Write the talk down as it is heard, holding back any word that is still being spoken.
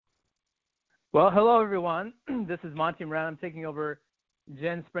Well, hello everyone. This is Monty Moran. I'm taking over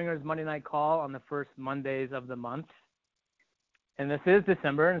Jen Springer's Monday Night Call on the first Mondays of the month. And this is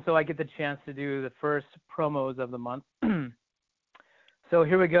December, and so I get the chance to do the first promos of the month. So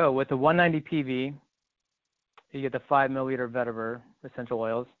here we go. With the 190 PV, you get the 5 milliliter vetiver essential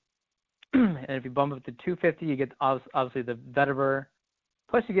oils. And if you bump up to 250, you get obviously the vetiver.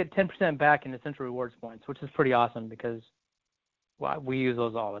 Plus you get 10% back in essential rewards points, which is pretty awesome because we use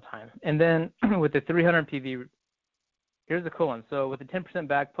those all the time. And then with the 300 PV, here's the cool one. So with the 10%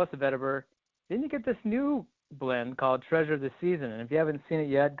 back plus the vetiver, then you get this new blend called Treasure of the Season. And if you haven't seen it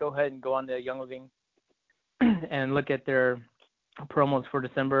yet, go ahead and go on to Young Living and look at their promos for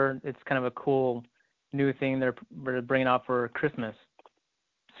December. It's kind of a cool new thing they're bringing out for Christmas.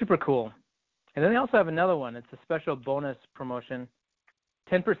 Super cool. And then they also have another one. It's a special bonus promotion,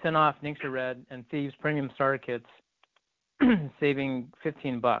 10% off Ningxia Red and Thieves Premium Starter Kits, saving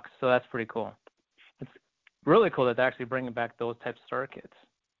 $15. So that's pretty cool. It's really cool that they're actually bringing back those types of starter kits,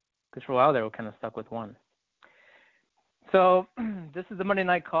 because for a while they were kind of stuck with one. So this is the Monday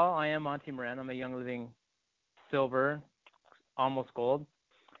Night Call. I am Monty Moran. I'm a Young Living Silver, almost gold.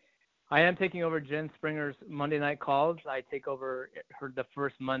 I am taking over Jen Springer's Monday Night Calls. I take over the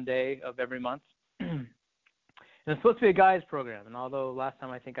first Monday of every month. And it's supposed to be a guys program. And although last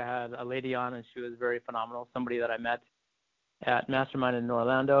time I think I had a lady on and she was very phenomenal, somebody that I met at Mastermind in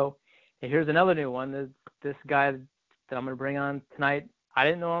Orlando. And here's another new one. This guy that I'm going to bring on tonight. I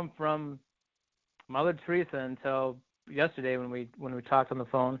didn't know him from Mother Teresa until yesterday when we talked on the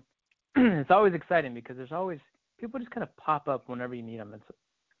phone. It's always exciting because there's always people just kind of pop up whenever you need them.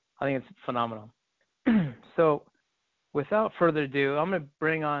 I think it's phenomenal. So without further ado, I'm going to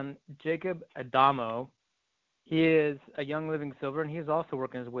bring on Jacob Adamo. He is a Young Living Silver, and he's also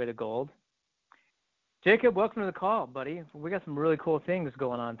working his way to gold. Jacob, welcome to the call, buddy. We got some really cool things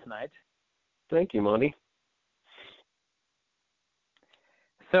going on tonight. Thank you, Monty.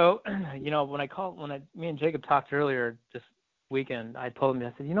 So, me and Jacob talked earlier this weekend, I told him,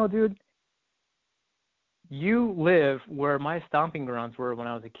 I said, dude, you live where my stomping grounds were when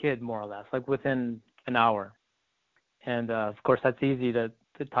I was a kid, more or less, like within an hour. And, of course, that's easy to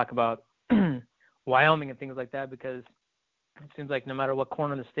talk about Wyoming and things like that, because it seems like no matter what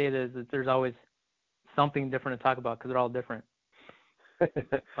corner of the state is, that there's always something different to talk about because they're all different.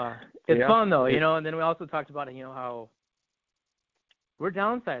 It's fun though, and then we also talked about how we're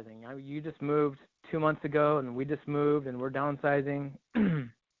downsizing. You just moved 2 months ago and we just moved and we're downsizing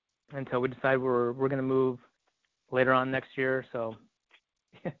until we decide we're going to move later on next year. So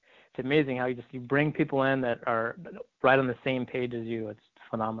it's amazing how you bring people in that are right on the same page as you. It's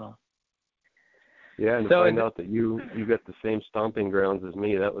phenomenal. Yeah, and to find out that you got the same stomping grounds as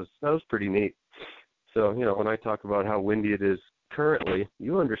me, that was pretty neat. So, when I talk about how windy it is currently,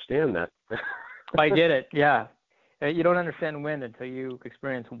 you understand that. I get it, yeah. You don't understand wind until you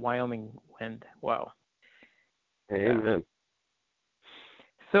experience Wyoming wind. Wow. Amen. Yeah.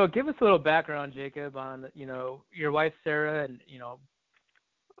 So give us a little background, Jacob, on, your wife, Sarah, and,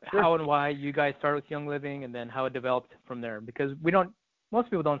 how and why you guys started with Young Living and then how it developed from there. Because most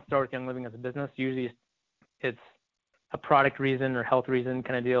people don't start with Young Living as a business. Usually it's a product reason or health reason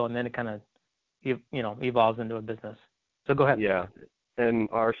kind of deal, and then it kind of evolves into a business. So go ahead. Yeah, and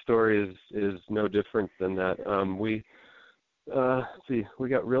our story is no different than that. We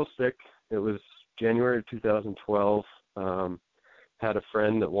got real sick. It was January of 2012. Had a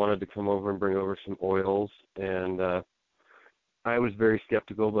friend that wanted to come over and bring over some oils, and I was very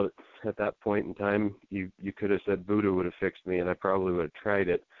skeptical, but at that point in time, you could have said voodoo would have fixed me, and I probably would have tried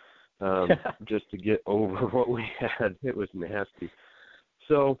it just to get over what we had. It was nasty.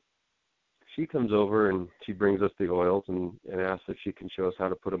 So she comes over and she brings us the oils and asks if she can show us how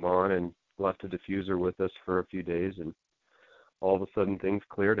to put them on, and left a diffuser with us for a few days, and all of a sudden things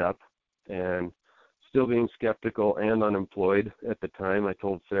cleared up. And still being skeptical and unemployed at the time, I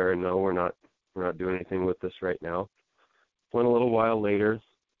told Sarah, no, we're not doing anything with this right now. Went a little while later,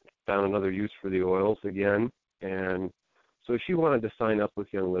 found another use for the oils again, and so she wanted to sign up with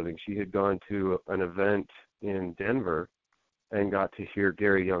Young Living. She had gone to an event in Denver and got to hear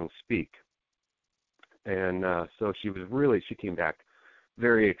Gary Young speak. And so she came back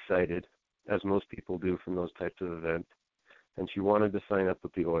very excited, as most people do from those types of events, and she wanted to sign up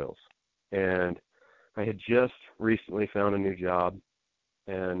with the oils. And I had just recently found a new job,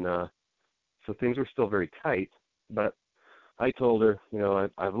 and so things were still very tight, but I told her,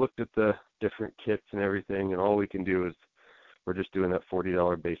 I've looked at the different kits and everything, and all we can do is we're just doing that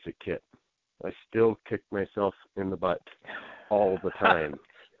 $40 basic kit. I still kick myself in the butt all the time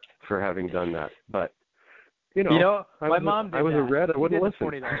for having done that. But, my mom did I was that. a red, I wouldn't listen.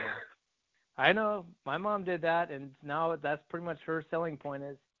 $40. I know. My mom did that, and now that's pretty much her selling point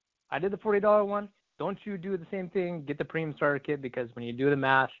is, I did the $40 one. Don't you do the same thing? Get the premium starter kit, because when you do the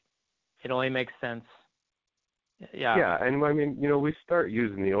math, it only makes sense. Yeah. Yeah, and I mean, we start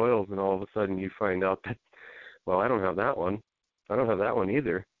using the oils, and all of a sudden you find out that, well, I don't have that one. I don't have that one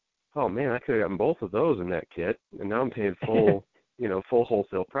either. Oh man, I could have gotten both of those in that kit, and now I'm paying full, full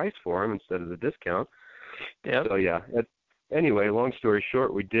wholesale price for them instead of the discount. Yep. So yeah. Anyway, long story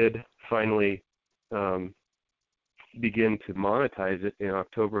short, we did finally begin to monetize it in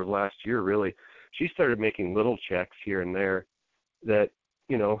October of last year. Really, she started making little checks here and there that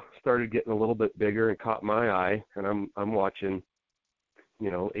started getting a little bit bigger and caught my eye, and I'm watching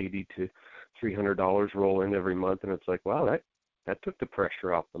 $80 to $300 roll in every month, and it's like, wow, that took the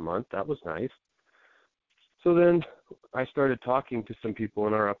pressure off the month. That was nice. So then I started talking to some people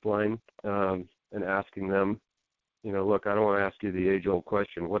in our upline and asking them, look, I don't want to ask you the age-old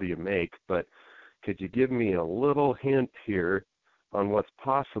question, what do you make? But could you give me a little hint here on what's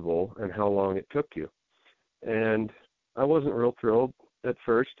possible and how long it took you? And I wasn't real thrilled at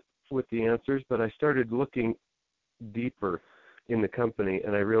first with the answers, but I started looking deeper in the company,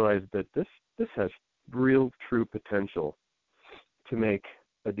 and I realized that this has real, true potential to make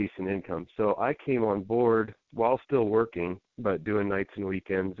a decent income. So I came on board while still working, but doing nights and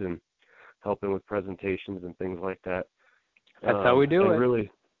weekends and helping with presentations and things like that. That's how we do it.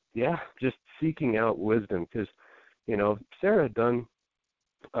 Really, yeah, just seeking out wisdom, because, Sarah had done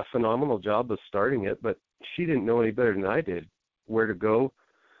a phenomenal job of starting it, but she didn't know any better than I did where to go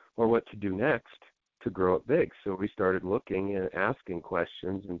or what to do next to grow it big. So we started looking and asking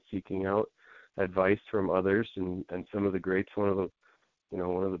questions and seeking out advice from others, and some of the greats. One of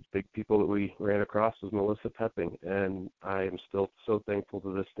the big people that we ran across was Melissa Pepping, and I am still so thankful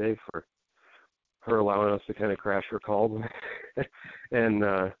to this day for her allowing us to kind of crash her call and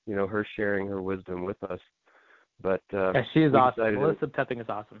her sharing her wisdom with us. But yeah, she is awesome. Melissa Pepping is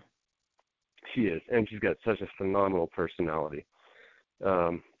awesome. She is, and she's got such a phenomenal personality.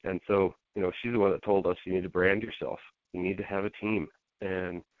 And so, she's the one that told us you need to brand yourself. You need to have a team,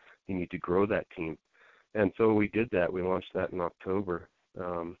 and you need to grow that team. And so we did that. We launched that in October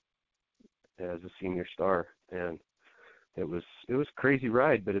as a senior star, and it was a crazy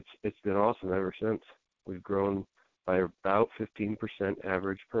ride, but it's been awesome ever since. We've grown by about 15%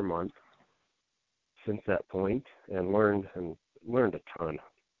 average per month since that point, and learned a ton.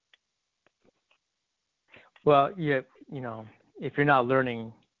 Well, yeah, if you're not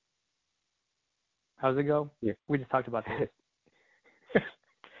learning, how's it go? Yeah. We just talked about this.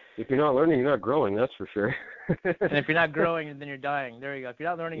 If you're not learning, you're not growing, that's for sure. And if you're not growing, then you're dying. There you go. If you're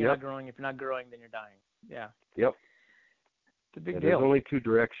not learning, you're not growing. If you're not growing, then you're dying. Yeah. Yep. It's a big deal. There's only two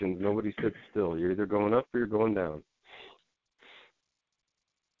directions. Nobody sits still. You're either going up or you're going down.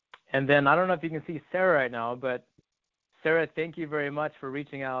 And then I don't know if you can see Sarah right now, but Sarah, thank you very much for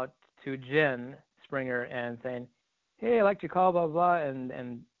reaching out to Jen Springer and saying, hey, I'd like to call, blah, blah,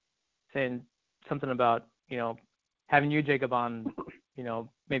 and saying something about, having you, Jacob, on,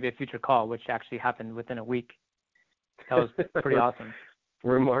 maybe a future call, which actually happened within a week. That was pretty awesome.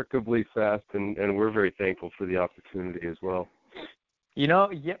 Remarkably fast, and we're very thankful for the opportunity as well.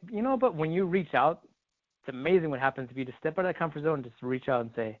 But when you reach out, it's amazing what happens if you just step out of that comfort zone and just reach out and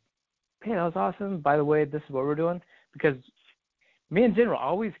say, hey, that was awesome. By the way, this is what we're doing. Because me in general,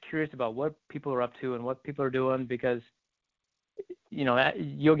 always curious about what people are up to and what people are doing, because,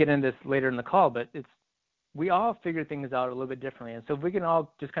 you'll get into this later in the call, but we all figure things out a little bit differently. And so if we can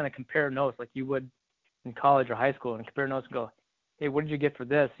all just kind of compare notes like you would in college or high school, and compare notes and go, hey, what did you get for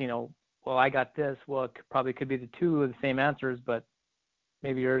this? Well, I got this. Well, it probably could be the two of the same answers, but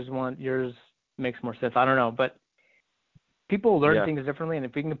maybe yours makes more sense. I don't know, but people learn things differently, and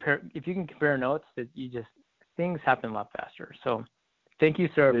if you can compare notes, that things happen a lot faster. So, thank you,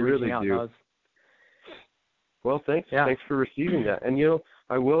 Sarah, for reaching out. Do. Well, thanks. Yeah. Thanks for receiving that. And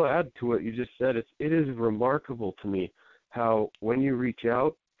I will add to what you just said. It is remarkable to me how when you reach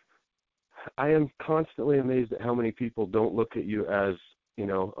out, I am constantly amazed at how many people don't look at you as,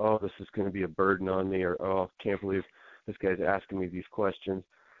 oh, this is going to be a burden on me, or, oh, I can't believe this guy's asking me these questions.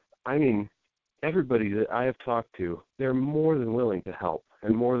 I mean, everybody that I have talked to, they're more than willing to help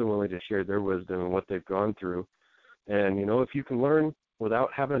and more than willing to share their wisdom and what they've gone through. And, if you can learn without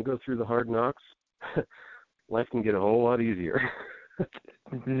having to go through the hard knocks, life can get a whole lot easier.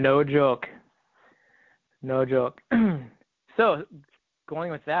 No joke. So, going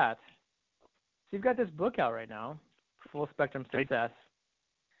with that, so you've got this book out right now, Full Spectrum Success.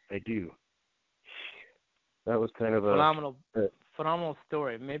 I do. That was kind of phenomenal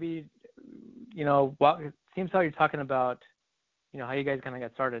story. Maybe, it seems how you're talking about, how you guys kind of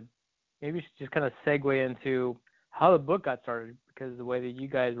got started. maybe you should just kind of segue into how the book got started, because the way that you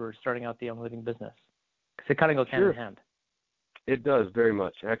guys were starting out the Young Living business, because it kind of goes hand in hand. It does very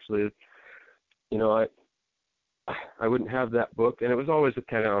much. Actually, you know, I wouldn't have that book, and it was always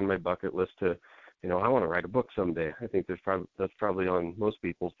kind of on my bucket list to, you know, I want to write a book someday. I think that's probably on most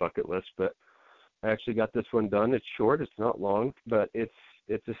people's bucket list, but I actually got this one done. It's short, it's not long, but it's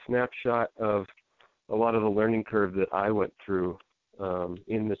a snapshot of a lot of the learning curve that I went through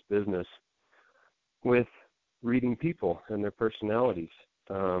in this business with reading people and their personalities.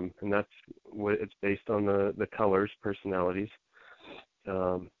 And that's what it's based on, the colors, personalities,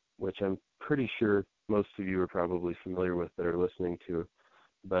 which I'm pretty sure most of you are probably familiar with that are listening to.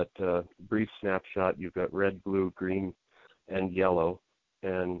 But brief snapshot, you've got red, blue, green, and yellow.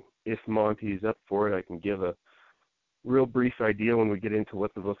 And if Monty's up for it, I can give a real brief idea when we get into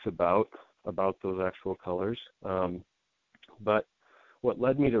what the book's about those actual colors. But what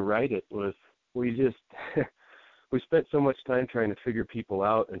led me to write it was we spent so much time trying to figure people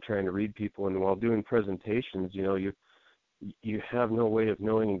out and trying to read people, and while doing presentations, you know, you have no way of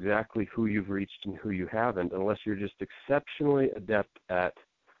knowing exactly who you've reached and who you haven't, unless you're just exceptionally adept at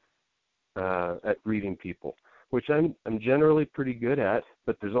reading people, which I'm generally pretty good at,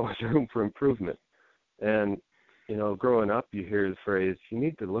 but there's always room for improvement. And you know, growing up, you hear the phrase, "You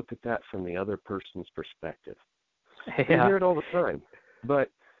need to look at that from the other person's perspective." Yeah. You hear it all the time, but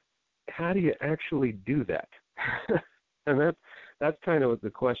how do you actually do that? And that's kind of the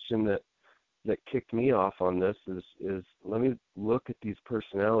question that kicked me off on this is let me look at these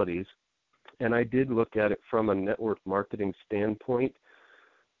personalities. And I did look at it from a network marketing standpoint,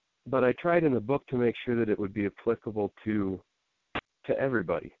 but I tried in the book to make sure that it would be applicable to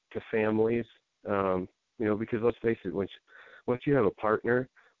everybody, to families, you know, because let's face it, once you have a partner,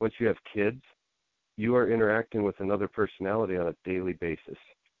 once you have kids, you are interacting with another personality on a daily basis.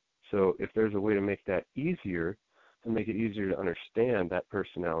 So if there's a way to make that easier, to make it easier to understand that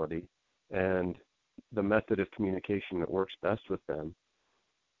personality and the method of communication that works best with them,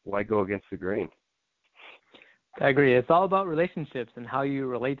 why go against the grain? I agree. It's all about relationships and how you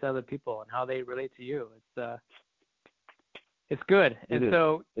relate to other people and how they relate to you. It's good. And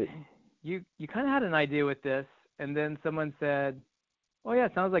so you kind of had an idea with this, and then someone said, "Oh yeah,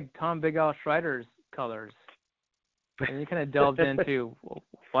 it sounds like Tom Big Al Schreider's colors." And you kind of delved into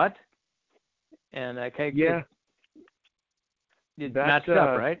what? And it matched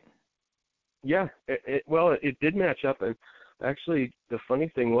up, right? Yeah, it did match up. And actually, the funny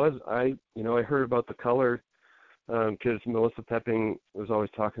thing was, I heard about the color because Melissa Pepping was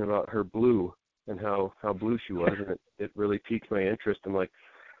always talking about her blue and how blue she was, and it really piqued my interest. I'm like,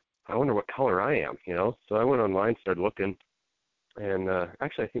 I wonder what color I am, you know? So I went online, started looking, and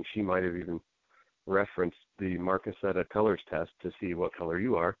actually I think she might have even referenced the Marcusetta colors test to see what color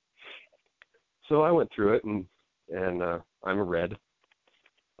you are. So I went through it, and I'm a red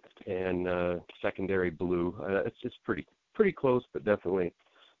and secondary blue. It's just pretty close, but definitely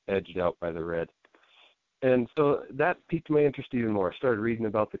edged out by the red. And so that piqued my interest even more. I started reading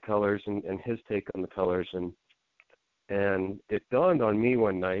about the colors and his take on the colors, and it dawned on me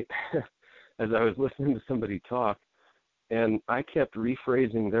one night as I was listening to somebody talk, and I kept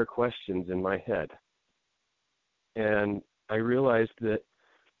rephrasing their questions in my head. And I realized that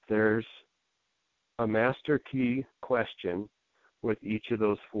there's a master key question with each of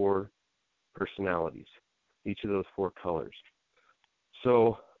those four personalities, each of those four colors.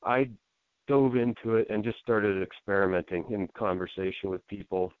 So I dove into it and just started experimenting in conversation with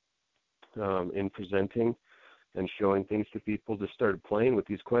people, in presenting and showing things to people. Just started playing with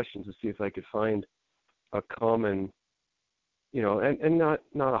these questions to see if I could find a common, you know, and not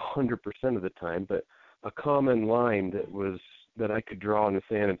 100% of the time, but a common line that I could draw in the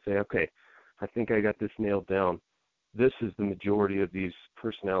sand and say, okay, I think I got this nailed down. This is the majority of these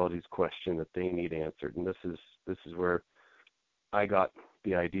personalities' question that they need answered, and this is where I got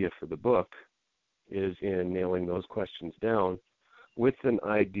the idea for the book, is in nailing those questions down with an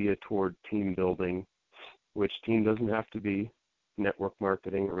idea toward team building, which team doesn't have to be network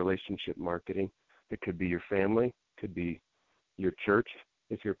marketing or relationship marketing. It could be your family, could be your church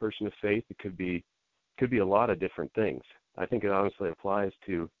if you're a person of faith. It could be a lot of different things. I think it honestly applies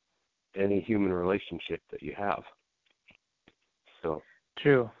to any human relationship that you have. So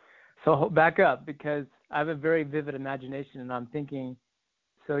true. So back up, because I have a very vivid imagination, and I'm thinking,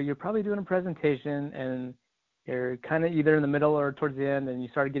 so you're probably doing a presentation and you're kind of either in the middle or towards the end, and you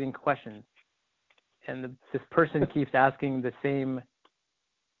started getting questions, and this person keeps asking the same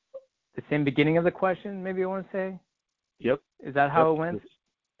beginning of the question, maybe I want to say. Yep. Is that how it went?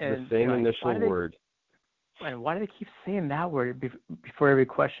 The same initial word. And why do they keep saying that word before every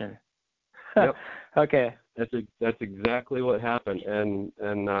question? Yep. Okay. That's exactly what happened.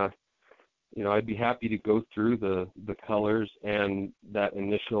 And I'd be happy to go through the colors and that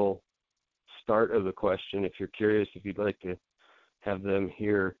initial start of the question. If you're curious, if you'd like to have them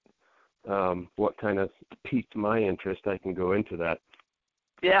hear what kind of piqued my interest, I can go into that.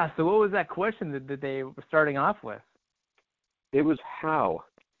 Yeah. So what was that question that they were starting off with? It was how.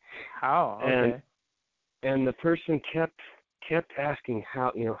 How? Okay. And the person kept asking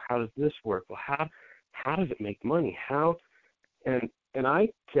how does this work? Well, how does it make money? How? And I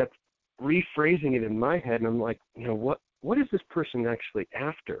kept rephrasing it in my head, and I'm like, what is this person actually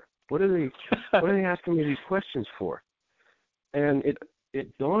after? What are they asking me these questions for? And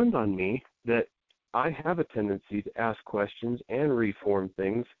it dawned on me that I have a tendency to ask questions and reform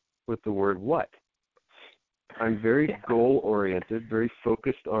things with the word what. I'm very goal-oriented, very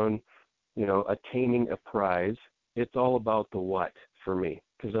focused on, attaining a prize. It's all about the what for me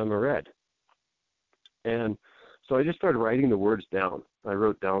because I'm a red. And so I just started writing the words down. I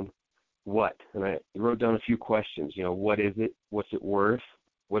wrote down what, and I wrote down a few questions. What is it? What's it worth?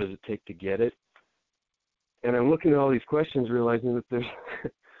 What does it take to get it? And I'm looking at all these questions, realizing that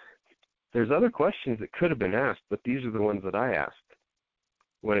there's other questions that could have been asked, but these are the ones that I asked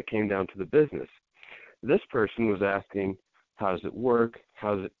when it came down to the business. This person was asking, how does it work?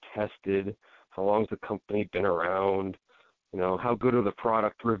 How is it tested? How long has the company been around? How good are the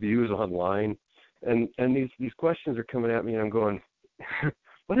product reviews online? And these questions are coming at me, and I'm going,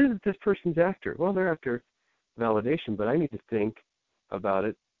 what is it this person's after? Well, they're after validation, but I need to think about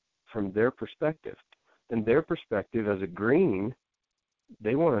it from their perspective. And their perspective as a green,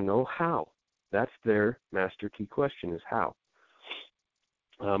 they want to know how. That's their master key question, is how.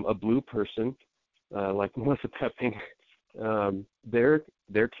 A blue person, like Melissa Pepping,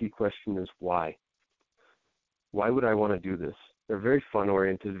 their key question is why. Why would I want to do this? They're very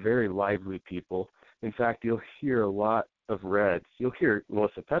fun-oriented, very lively people. In fact, you'll hear a lot of reds. You'll hear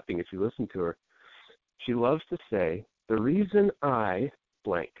Melissa Pepping if you listen to her. She loves to say, the reason I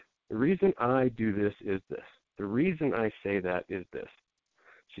blank, the reason I do this is this. The reason I say that is this.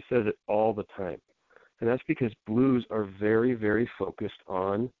 She says it all the time. And that's because blues are very, very focused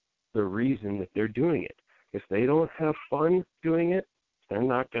on the reason that they're doing it. If they don't have fun doing it, they're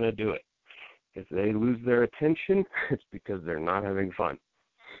not going to do it. If they lose their attention, it's because they're not having fun.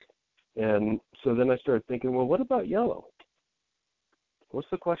 And so then I started thinking, well, what about yellow? What's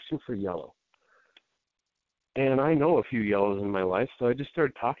the question for yellow? And I know a few yellows in my life, so I just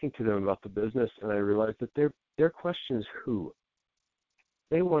started talking to them about the business, and I realized that their question is who.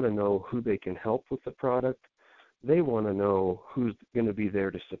 They want to know who they can help with the product. They want to know who's going to be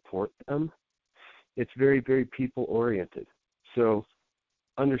there to support them. It's very, very people-oriented. So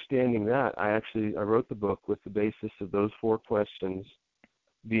understanding that, I wrote the book with the basis of those 4 questions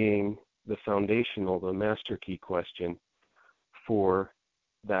being the foundational, the master key question for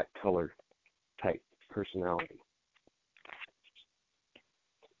that color type personality.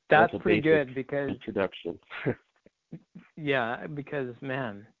 That's pretty good because introduction. Yeah, because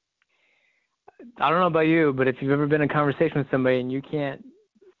man, I don't know about you, but if you've ever been in a conversation with somebody and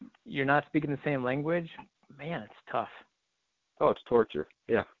you're not speaking the same language, man, it's tough. Oh, it's torture.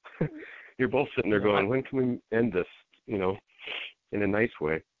 Yeah. You're both sitting there going, when can we end this, in a nice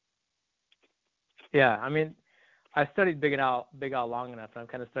way? Yeah, I mean, I studied Big Al long enough, and I've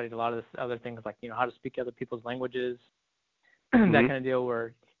kind of studied a lot of this other things like, how to speak other people's languages, that kind of deal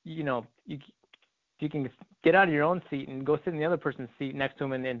where, you can get out of your own seat and go sit in the other person's seat next to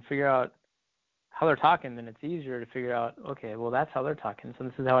them and figure out how they're talking, then it's easier to figure out, okay, well, that's how they're talking, so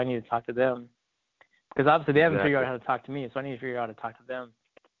this is how I need to talk to them. Because obviously they haven't figured out how to talk to me, so I need to figure out how to talk to them.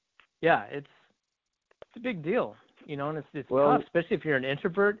 Yeah, it's a big deal, and it's tough, especially if you're an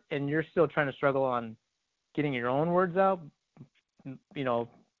introvert and you're still trying to struggle on getting your own words out,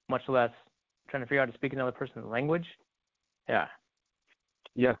 much less trying to figure out how to speak another person's language. Yeah.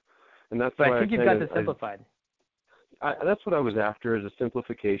 Yeah, and that's but why I think you've got this simplified. That's what I was after, is a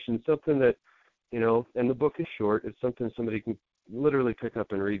simplification, something that, and the book is short. It's something somebody can literally pick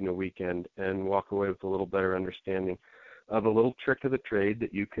up and read in a weekend and walk away with a little better understanding of a little trick of the trade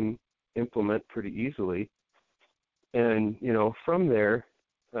that you can implement pretty easily. And, from there,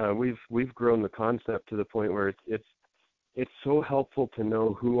 we've grown the concept to the point where it's so helpful to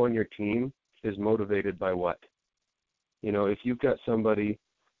know who on your team is motivated by what. If you've got somebody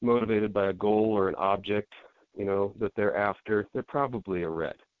motivated by a goal or an object, that they're after, they're probably a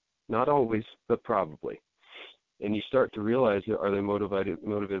red. Not always, but probably. And you start to realize, are they motivated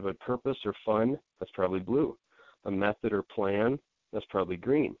by purpose or fun? That's probably blue. A method or plan? That's probably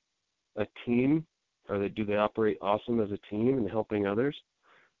green. A team? Do they operate awesome as a team and helping others?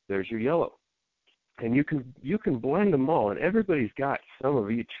 There's your yellow. And you can blend them all, and everybody's got some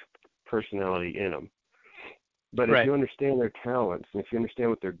of each personality in them. But if you understand their talents, and if you understand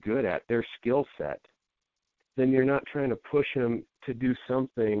what they're good at, their skill set, then you're not trying to push them to do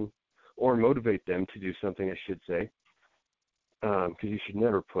something, or motivate them to do something, I should say, because you should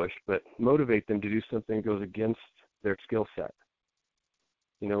never push, but motivate them to do something that goes against their skill set.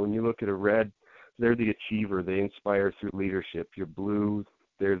 You know, when you look at a red, they're the achiever. They inspire through leadership. Your blue,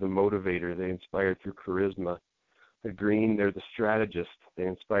 they're the motivator. They inspire through charisma. The green, they're the strategist. They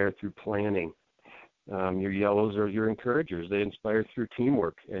inspire through planning. Your yellows are your encouragers. They inspire through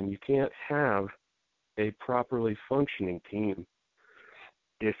teamwork. And you can't have a properly functioning team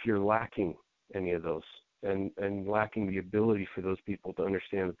if you're lacking any of those, and lacking the ability for those people to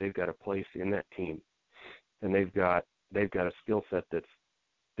understand that they've got a place in that team, and they've got a skill set that's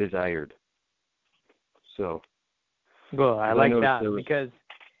desired. So, well, I like that because,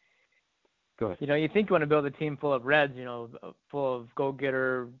 go ahead. You know, you think you want to build a team full of reds, you know, full of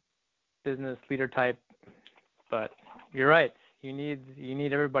go-getter, business leader type, but you're right. You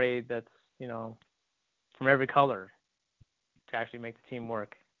need everybody that's, you know, from every color to actually make the team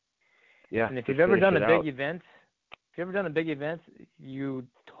work. Yeah. And if you've ever done a big event, you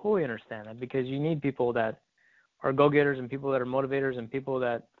totally understand that, because you need people that are go-getters and people that are motivators and people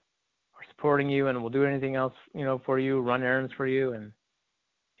that are supporting you and will do anything else, you know, for you, run errands for you, and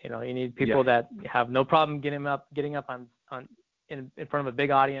you know, you need people that have no problem getting up in front of a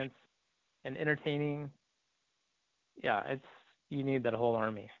big audience and entertaining. Yeah, you need that whole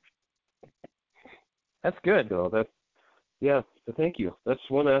army. That's good. So thank you. That's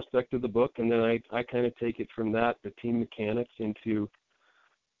one aspect of the book, and then I kind of take it from that, the team mechanics, into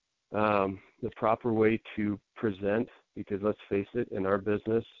the proper way to present, because let's face it, in our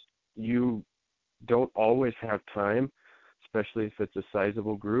business, you don't always have time, especially if it's a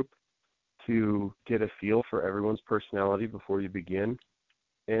sizable group, to get a feel for everyone's personality before you begin.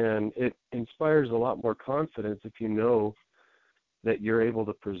 And it inspires a lot more confidence if you know that you're able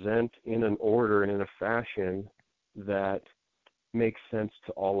to present in an order and in a fashion that makes sense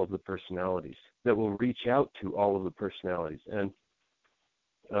to all of the personalities, that will reach out to all of the personalities. And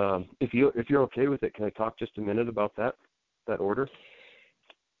if you're okay with it, can I talk just a minute about that order?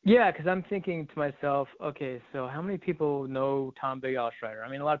 Yeah, because I'm thinking to myself, okay, so how many people know Tom Big Al Schreider? I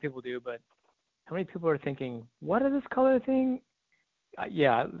mean, a lot of people do, but how many people are thinking, what is this color thing?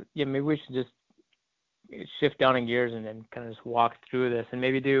 Yeah, maybe we should just shift down in gears and then kind of just walk through this and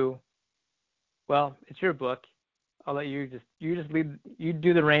maybe well, it's your book. I'll let you lead, you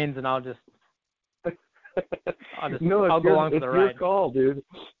do the reins, and I'll go along for the ride. It's your call, dude. It's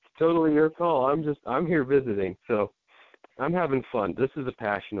totally your call. I'm here visiting, so I'm having fun. This is a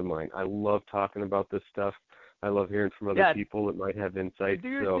passion of mine. I love talking about this stuff. I love hearing from other people that might have insights. Do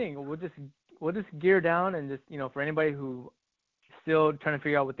your thing. We'll just gear down, and just, you know, for anybody who is still trying to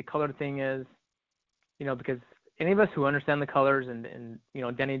figure out what the color thing is, you know, because any of us who understand the colors, and you know,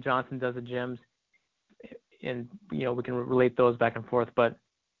 Denny Johnson does the gyms, and you know, we can relate those back and forth, but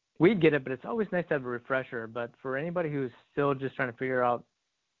we get it. But it's always nice to have a refresher. But for anybody who's still just trying to figure out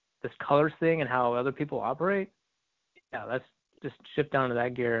this colors thing and how other people operate, yeah, let's just shift down to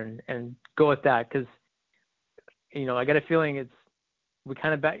that gear and go with that, because you know, I got a feeling we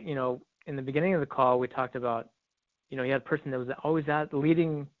kind of you know, in the beginning of the call we talked about, you know, you had a person that was always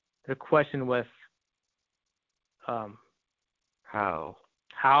leading the question with how.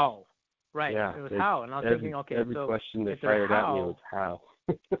 Right. Yeah, it was how. And I was thinking, okay, every so question they fired at me was how.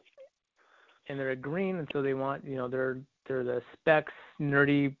 And they're green, and so they want, you know, they're the specs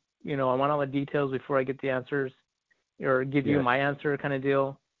nerdy, you know, I want all the details before I get the answers or give you my answer kind of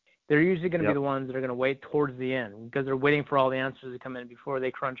deal. They're usually going to be the ones that are going to wait towards the end, because they're waiting for all the answers to come in before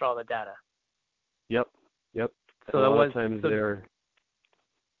they crunch all the data. Yep. So a lot of times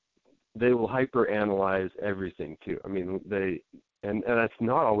they will hyper analyze everything too. I mean, and that's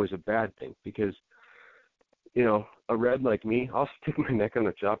not always a bad thing, because, you know, a red like me, I'll stick my neck on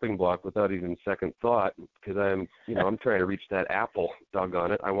the chopping block without even second thought, because I'm trying to reach that apple.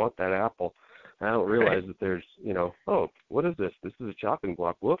 Doggone it, I want that apple. I don't realize that there's, you know, oh, what is this? This is a chopping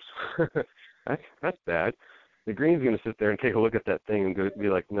block. Whoops, that's bad. The green's going to sit there and take a look at that thing and be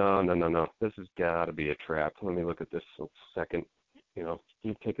like, no, this has got to be a trap. Let me look at this a second. You know,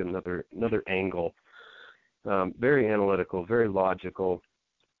 you take another angle. Very analytical, very logical,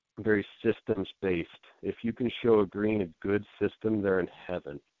 very systems-based. If you can show a green a good system, they're in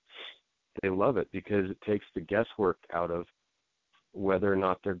heaven. They love it because it takes the guesswork out of whether or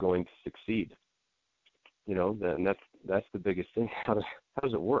not they're going to succeed. You know, and that's the biggest thing. How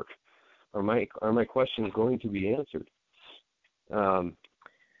does it work? Are my questions going to be answered?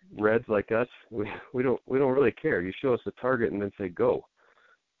 reds like us, we don't really care. You show us a target and then say go,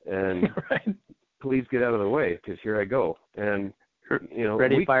 and right. please get out of the way because here I go. And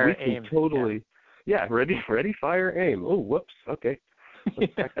ready, fire, we aim. Can totally, ready, fire, aim. Oh, whoops. Okay,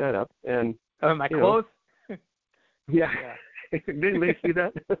 let's back that up. And am I close? Yeah. Didn't they see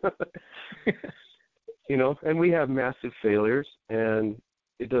that? And we have massive failures, and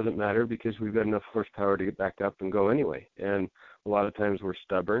it doesn't matter because we've got enough horsepower to get back up and go anyway. And a lot of times we're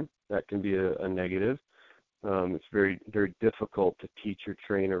stubborn. That can be a negative. It's very, very difficult to teach or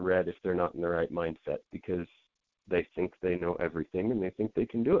train a red if they're not in the right mindset because they think they know everything and they think they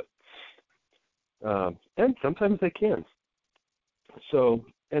can do it. And sometimes they can. So,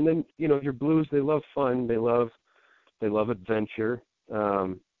 and then, your blues, they love fun. They love adventure.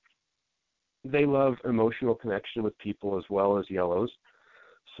 They love emotional connection with people as well as yellows.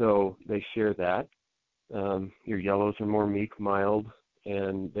 So they share that. Your yellows are more meek, mild,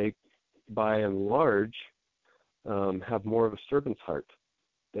 and they, by and large, have more of a servant's heart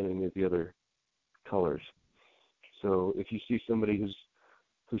than any of the other colors. So if you see somebody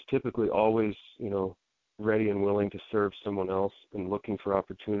who's typically always, ready and willing to serve someone else and looking for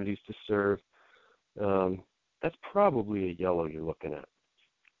opportunities to serve, that's probably a yellow you're looking at.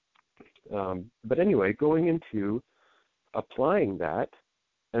 But anyway, going into applying that,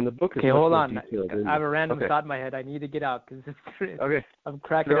 and the book is much hold more on. detailed. I have a random thought in my head. I need to get out because okay. I'm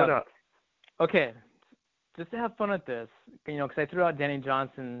cracking Throw up. It out. Okay, just to have fun with this, because I threw out Danny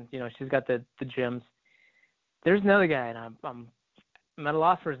Johnson. She's got the gyms. There's another guy, and I'm at a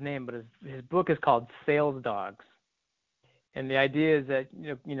loss for his name, but his book is called Sales Dogs. And the idea is that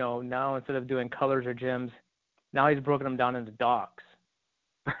now instead of doing colors or gyms, now he's broken them down into dogs.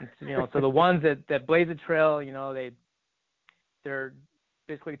 So the ones that blaze a trail, they're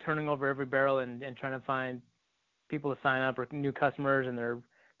basically turning over every barrel and trying to find people to sign up or new customers, and they're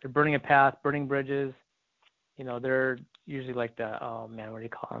burning a path, burning bridges. They're usually like what do you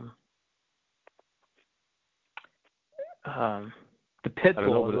call them? The pit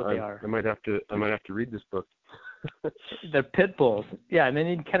bulls is what they are. I might have to read this book. They're pit bulls. Yeah, and then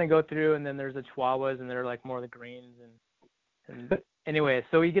you kind of go through, and then there's the chihuahuas, and they're like more of the greens, and anyway,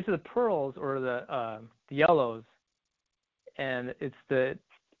 so you get to the pearls or the yellows, and it's the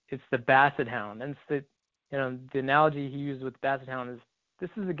basset hound. And it's the analogy he used with basset hound is this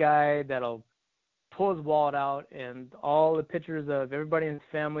is a guy that'll pull his wallet out, and all the pictures of everybody in his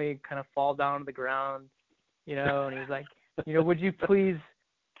family kind of fall down to the ground, and he's like, would you please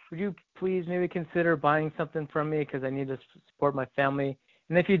maybe consider buying something from me because I need to support my family?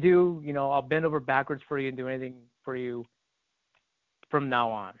 And if you do, I'll bend over backwards for you and do anything for you from now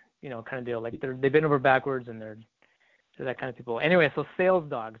on, kind of deal. Like they bend over backwards and they're that kind of people. Anyway, so Sales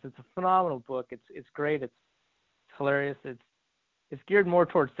Dogs, it's a phenomenal book. It's great. It's hilarious. It's geared more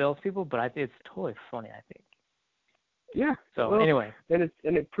towards salespeople, but it's totally funny, I think. Yeah. So anyway, and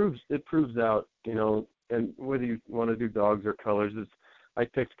it proves out, and whether you want to do dogs or colors, I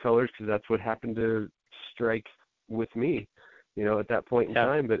picked colors because that's what happened to strike with me, at that point in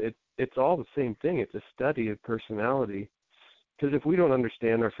time. But it's all the same thing. It's a study of personality. Because if we don't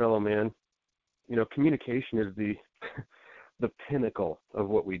understand our fellow man, communication is the pinnacle of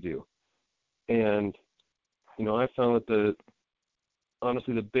what we do. And I found that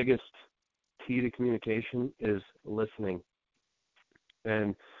honestly the biggest key to communication is listening,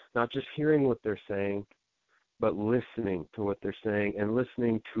 and not just hearing what they're saying, but listening to what they're saying and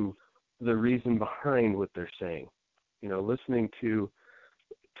listening to the reason behind what they're saying. Listening to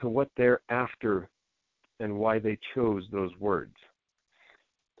what they're after and why they chose those words.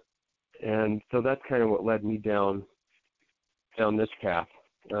 And so that's kind of what led me down this path.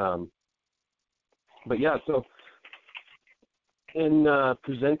 But yeah, so in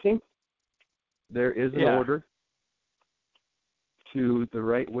presenting, there is an order to the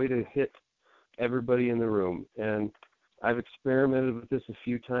right way to hit everybody in the room. And I've experimented with this a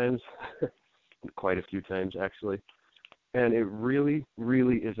few times, quite a few times actually, and it really,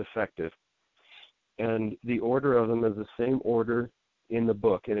 really is effective. And the order of them is the same order in the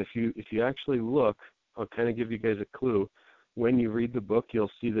book. And if you actually look, I'll kind of give you guys a clue. When you read the book, you'll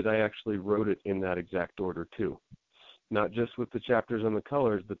see that I actually wrote it in that exact order too. Not just with the chapters on the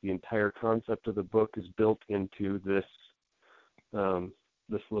colors, but the entire concept of the book is built into this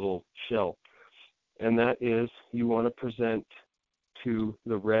little shell. And that is, you want to present to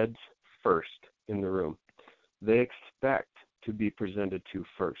the reds first in the room. They expect to be presented to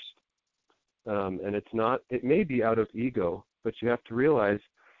first. And it may be out of ego, but you have to realize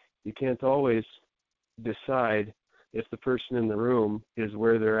you can't always decide if the person in the room is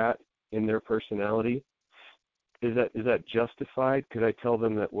where they're at in their personality Is that justified? Could I tell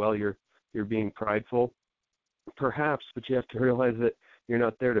them that, well, you're being prideful? Perhaps, but you have to realize that you're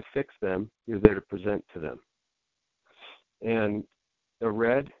not there to fix them. You're there to present to them. And the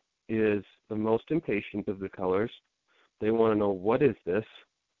red is the most impatient of the colors. They want to know, what is this?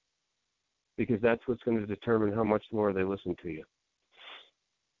 Because that's what's going to determine how much more they listen to you.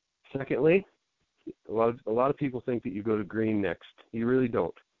 Secondly, a lot of people think that you go to green next. You really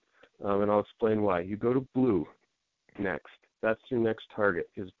don't. And I'll explain why. You go to blue next. That's your next target,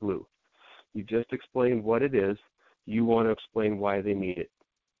 is blue. You just explained what it is. You want to explain why they need it.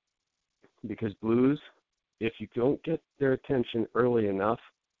 Because blues, if you don't get their attention early enough,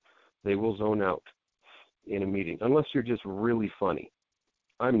 they will zone out in a meeting, unless you're just really funny.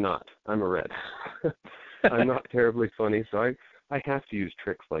 I'm not. I'm a red. I'm not terribly funny, so I have to use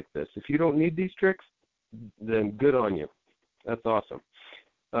tricks like this. If you don't need these tricks, then good on you. That's awesome.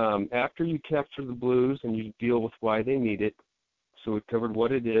 After you capture the blues and you deal with why they need it, so we've covered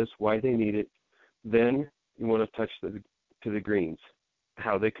what it is, why they need it, then you want to touch to the greens,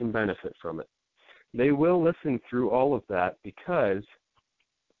 how they can benefit from it. They will listen through all of that because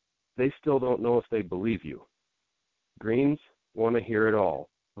they still don't know if they believe you. Greens want to hear it all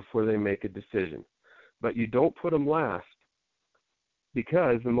before they make a decision. But you don't put them last,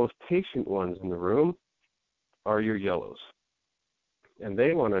 because the most patient ones in the room are your yellows. And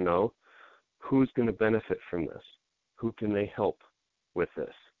they want to know who's going to benefit from this. Who can they help with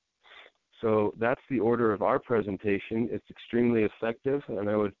this? So that's the order of our presentation. It's extremely effective, and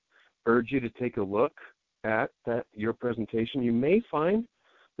I would urge you to take a look at your presentation. You may find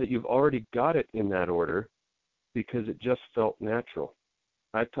that you've already got it in that order because it just felt natural.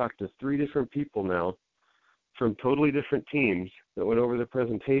 I've talked to 3 different people now from totally different teams that went over the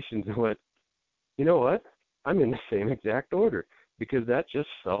presentations and went, you know what? I'm in the same exact order, because that just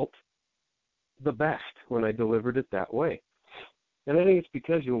felt the best when I delivered it that way. And I think it's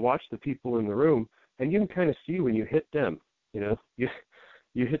because you watch the people in the room and you can kind of see when you hit them. You know,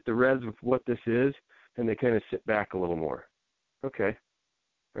 you hit the reds with what this is, and they kind of sit back a little more. Okay,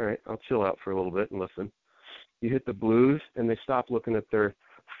 all right, I'll chill out for a little bit and listen. You hit the blues, and they stop looking at their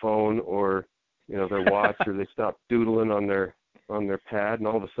phone or, you know, their watch, or they stop doodling on their pad, and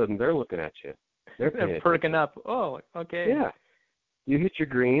all of a sudden they're looking at you. They're perking up. Oh, okay. Yeah. You hit your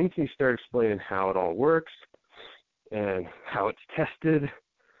greens, and you start explaining how it all works and how it's tested.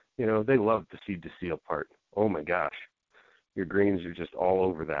 You know, they love the seed to seal part. Oh my gosh. Your greens are just all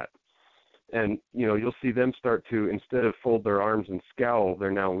over that. And, you know, you'll see them start to, instead of fold their arms and scowl,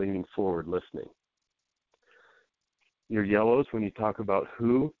 they're now leaning forward listening. Your yellows, when you talk about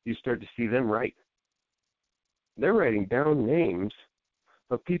who, you start to see them write. They're writing down names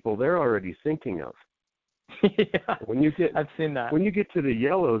of people they're already thinking of. Yeah, I've seen that. When you get to the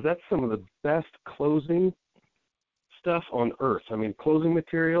yellows, that's some of the best closing stuff on earth. I mean, closing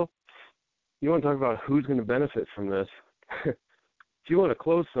material. You want to talk about who's going to benefit from this. If you want to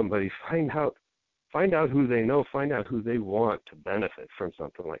close somebody, find out who they know, find out who they want to benefit from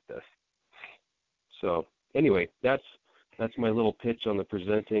something like this. So anyway, that's my little pitch on the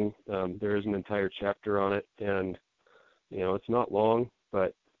presenting. There is an entire chapter on it, and you know, it's not long,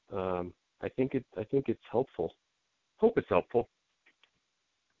 but I think it's helpful. Hope it's helpful.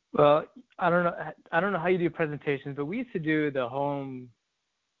 Well, I don't know how you do presentations, but we used to do the home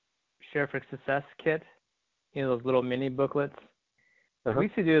Share for Success kit, you know, those little mini booklets. Uh-huh. We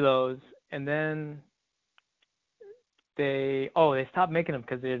used to do those, and then they stopped making them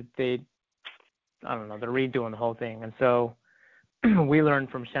because they I don't know, they're redoing the whole thing. And so we learned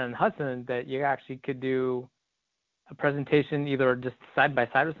from Shannon Hudson that you actually could do a presentation either just side by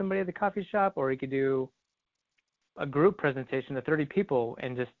side with somebody at the coffee shop, or you could do a group presentation to 30 people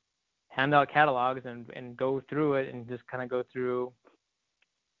and just hand out catalogs and go through it and just kind of go through,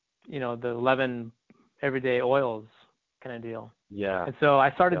 you know, the 11 everyday oils kind of deal. Yeah. And so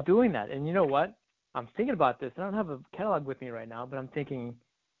I started doing that. And you know what? I'm thinking about this. I don't have a catalog with me right now, but I'm thinking,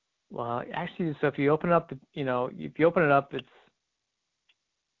 well, actually, so if you open up, if you open it up, it's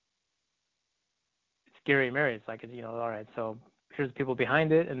Gary Mary. It's like, you know, all right, so here's the people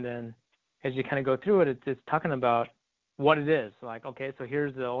behind it. And then as you kind of go through it, it's talking about what it is. Like, okay, so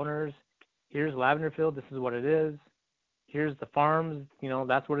here's the owners, here's Lavenderfield, this is what it is. Here's the farms, you know,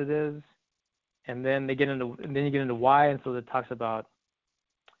 that's what it is. And then you get into why, and so it talks about,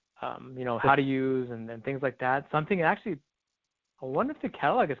 you know, how to use and things like that. Something actually, I wonder if the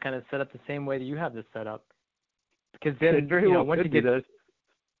catalog is kind of set up the same way that you have this set up. Because then, you know, once you get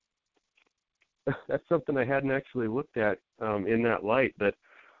that's something I hadn't actually looked at in that light, but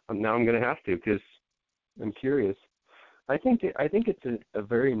now I'm going to have to, because I'm curious. I think it's a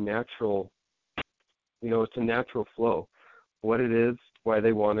very natural it's a natural flow. What it is, why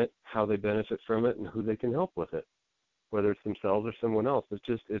they want it, how they benefit from it, and who they can help with it, whether it's themselves or someone else. It's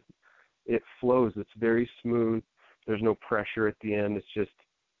just it flows. It's very smooth. There's no pressure at the end.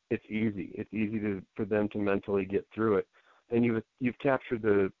 It's easy. It's easy for them to mentally get through it, and you've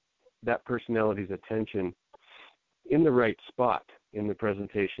captured that personality's attention in the right spot in the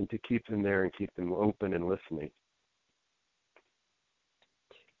presentation to keep them there and keep them open and listening.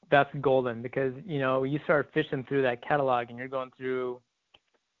 That's golden, because you start fishing through that catalog and you're going through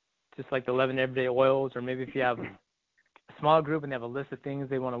just like the 11 everyday oils, or maybe if you have a small group and they have a list of things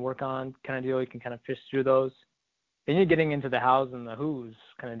they want to work on kind of deal, you can kind of fish through those. Then you're getting into the hows and the who's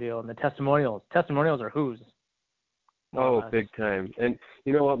kind of deal, and the testimonials. Testimonials are who's. Oh, big time. And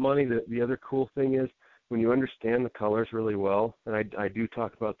you know what, Monty, the other cool thing is when you understand the colors really well, and I do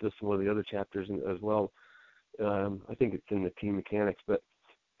talk about this in one of the other chapters as well. I think it's in the team mechanics, but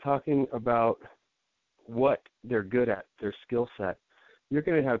talking about what they're good at, their skill set. You're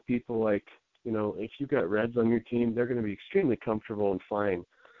going to have people like, if you've got reds on your team, they're going to be extremely comfortable and fine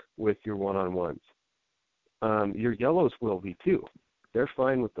with your one-on-ones. Your yellows will be too. They're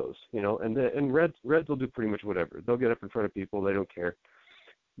fine with those, and reds will do pretty much whatever. They'll get up in front of people. They don't care.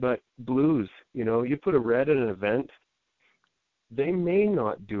 But blues, you put a red at an event, they may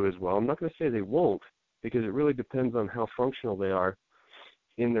not do as well. I'm not going to say they won't, because it really depends on how functional they are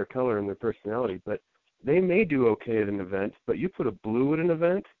in their color and their personality, but they may do okay at an event, but you put a blue at an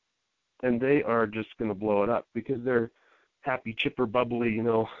event and they are just going to blow it up because they're happy, chipper, bubbly,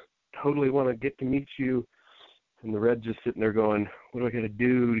 totally want to get to meet you. And the red's just sitting there going, what do I got to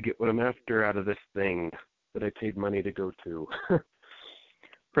do to get what I'm after out of this thing that I paid money to go to?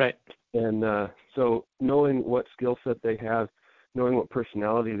 Right. And so knowing what skill set they have, knowing what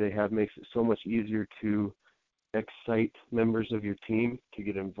personality they have makes it so much easier to excite members of your team to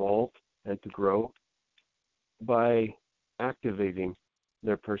get involved and to grow by activating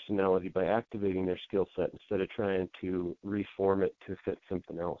their personality, by activating their skill set instead of trying to reform it to fit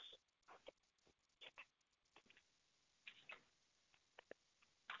something else.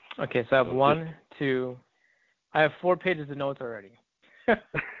 Okay, so I have 4 pages of notes already.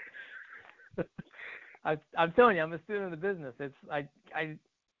 I'm telling you, I'm a student of the business. I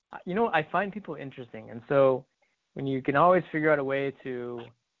find people interesting, and so when you can always figure out a way to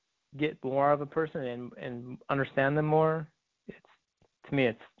get more of a person and understand them more, to me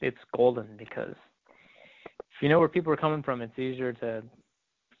it's golden, because if you know where people are coming from, it's easier to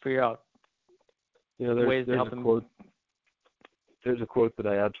figure out ways to help them. There's a quote that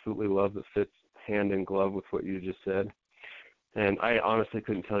I absolutely love that fits hand in glove with what you just said. And I honestly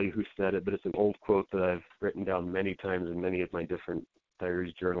couldn't tell you who said it, but it's an old quote that I've written down many times in many of my different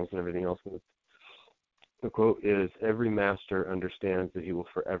diaries, journals, and everything else. The quote is, every master understands that he will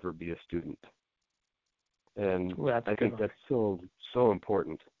forever be a student. And I think that's so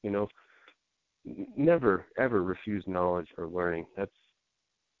important. Never, ever refuse knowledge or learning. That's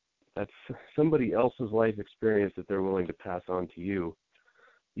somebody else's life experience that they're willing to pass on to you.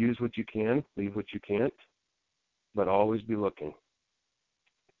 Use what you can, leave what you can't, but always be looking.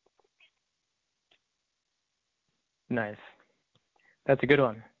 Nice. That's a good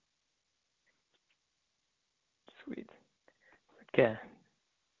one. Sweet. Okay.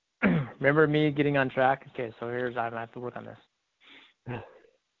 Remember me getting on track? Okay, so I have to work on this.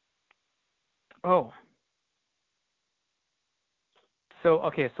 Oh.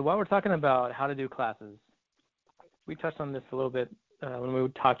 So while we're talking about how to do classes, we touched on this a little bit when we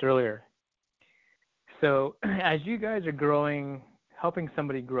talked earlier. So as you guys are growing, helping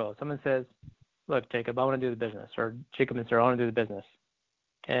somebody grow, someone says, look, Jacob, I want to do the business, or Jacob and Sarah, I want to do the business.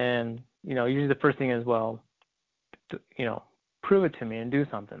 And, usually the first thing is, well, prove it to me and do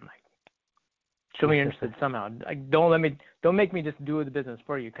something. Like, show me you're interested somehow. Like, don't make me just do the business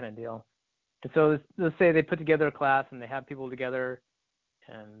for you, kind of deal. And so let's say they put together a class and they have people together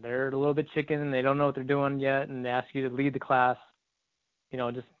and they're a little bit chicken and they don't know what they're doing yet, and they ask you to lead the class,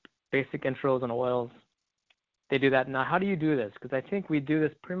 just basic intros on oils. They do that. Now, how do you do this? Because I think we do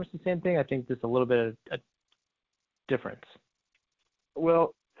this pretty much the same thing. I think there's a little bit of a difference.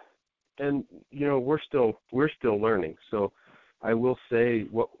 Well, and we're still learning. So I will say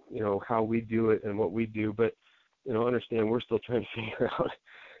how we do it and what we do, but understand we're still trying to figure out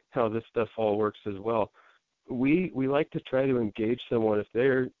how this stuff all works as well. We like to try to engage someone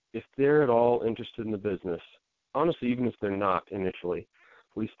if they're at all interested in the business. Honestly, even if they're not initially,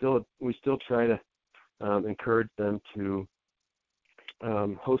 we still try to encourage them to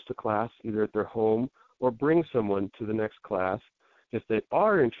host a class either at their home or bring someone to the next class. If they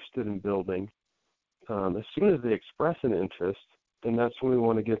are interested in building, as soon as they express an interest, then that's when we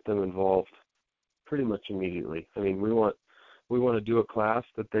want to get them involved pretty much immediately. I mean, we want to do a class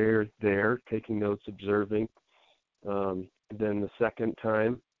that they're there, taking notes, observing. Then the second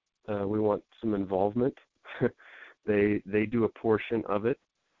time, we want some involvement. They do a portion of it,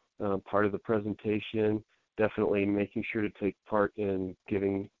 part of the presentation, definitely making sure to take part in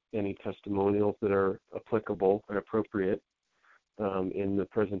giving any testimonials that are applicable and appropriate in the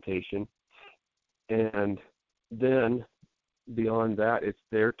presentation. And then beyond that, it's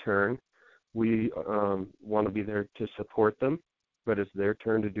their turn. We want to be there to support them, but it's their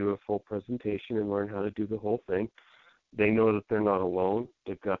turn to do a full presentation and learn how to do the whole thing. They know that they're not alone.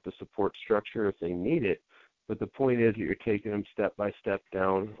 They've got the support structure if they need it. But the point is that you're taking them step by step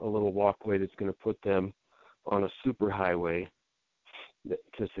down a little walkway that's going to put them on a super highway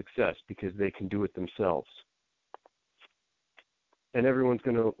to success because they can do it themselves. And everyone's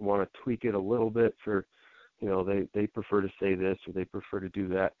going to want to tweak it a little bit for, they prefer to say this or they prefer to do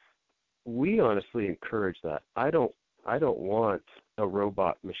that. We honestly encourage that. I don't want a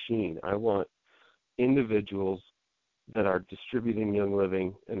robot machine. I want individuals that are distributing Young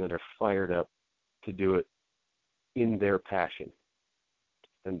Living and that are fired up to do it in their passion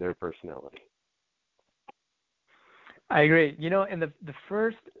and their personality. I agree. And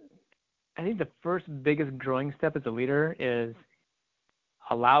I think the first biggest growing step as a leader is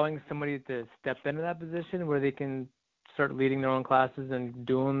allowing somebody to step into that position where they can start leading their own classes and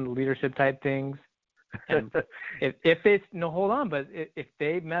doing leadership type things. And if they hold on, but if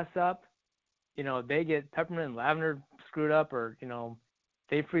they mess up, they get peppermint and lavender screwed up, or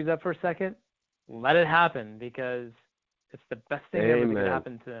they freeze up for a second, let it happen because it's the best thing ever that could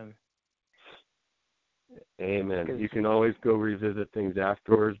happen to them. Amen. You can always go revisit things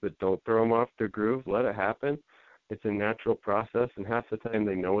afterwards, but don't throw them off their groove. Let it happen. It's a natural process, and half the time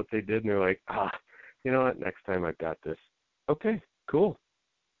they know what they did, and they're like, you know what, next time I've got this. Okay, cool.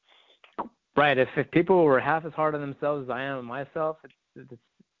 Right. If people were half as hard on themselves as I am on myself, it's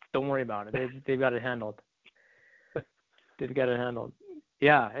don't worry about it. They've got it handled. They've got it handled.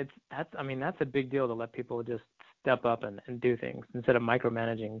 Yeah, that's a big deal to let people just step up and do things instead of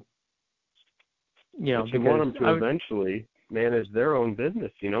micromanaging. But you want them to eventually manage their own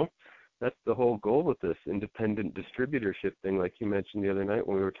business, That's the whole goal with this independent distributorship thing, like you mentioned the other night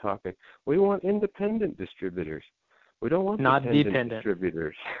when we were talking. We want independent distributors. We don't want not dependent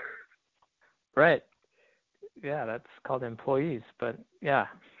distributors. Right. Yeah, that's called employees, but yeah.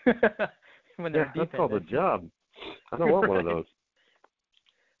 When they're that's called a job. I don't want one of those.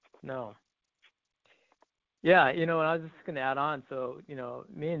 No. Yeah, and I was just going to add on. So,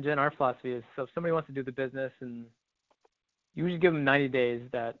 me and Jen, our philosophy is, so if somebody wants to do the business, and you usually give them 90 days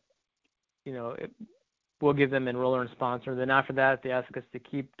that, we'll give them enroller and sponsor. Then after that, if they ask us to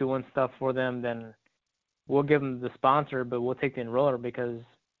keep doing stuff for them, then we'll give them the sponsor, but we'll take the enroller because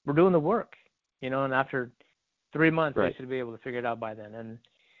we're doing the work, and after 3 months, right, they should be able to figure it out by then.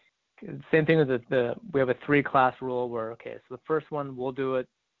 And same thing with we have a 3-class rule where, okay, so the first one, we'll do it.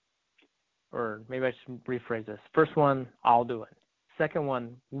 Or maybe I should rephrase this. First one, I'll do it. Second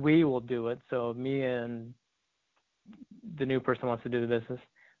one, we will do it. So me and the new person wants to do the business.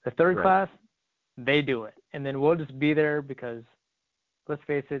 The third class, they do it. And then we'll just be there because, let's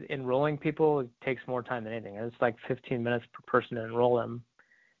face it, enrolling people, it takes more time than anything. It's like 15 minutes per person to enroll them.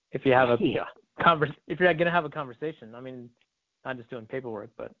 If you have if you're going to have a conversation, I mean, not just doing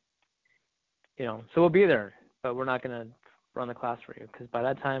paperwork, but, so we'll be there, but we're not going to run the class for you because by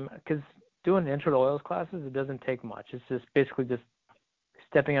that time, doing intro to oils classes, it doesn't take much. It's just basically just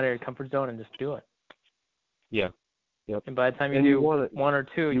stepping out of your comfort zone and just do it. Yeah. Yep. And by the time you do one or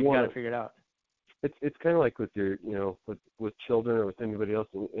two, you've got to figure it out. It's kind of like with your, with children or with anybody else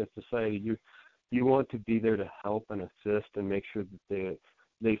in society. You want to be there to help and assist and make sure that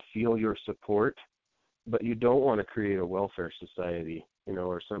they feel your support, but you don't want to create a welfare society,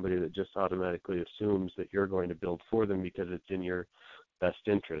 or somebody that just automatically assumes that you're going to build for them because it's in your best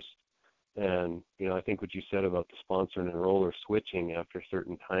interest. And, I think what you said about the sponsor and enroller switching after a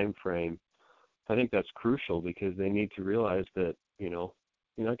certain time frame, I think that's crucial because they need to realize that, you're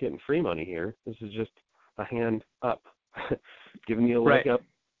not getting free money here. This is just a hand up, giving you a leg up,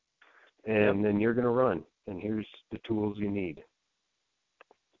 and then you're going to run. And here's the tools you need.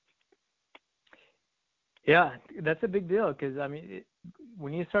 Yeah, that's a big deal because,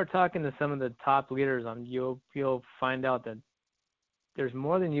 when you start talking to some of the top leaders, you'll find out that there's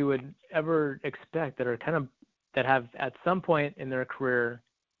more than you would ever expect that have at some point in their career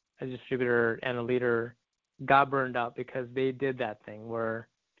as a distributor and a leader got burned out because they did that thing where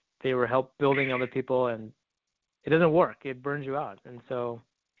they were building other people and it doesn't work. It burns you out. And so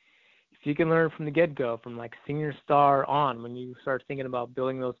if you can learn from the get-go, from like senior star on, when you start thinking about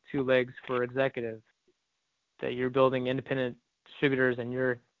building those two legs for executive, that you're building independent distributors and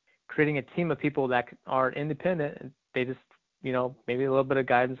you're creating a team of people that are independent and they just, maybe a little bit of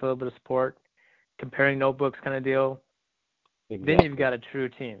guidance, a little bit of support, comparing notebooks kind of deal. Exactly. Then you've got a true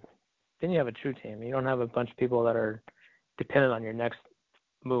team. Then you have a true team. You don't have a bunch of people that are dependent on your next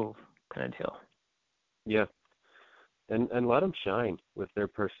move kind of deal. Yeah. And let them shine with their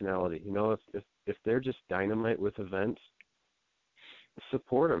personality. If they're just dynamite with events,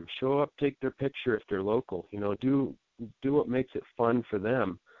 support them. Show up, take their picture if they're local. Do what makes it fun for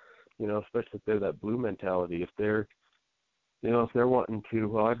them. Especially if they're that blue mentality. If they're wanting to,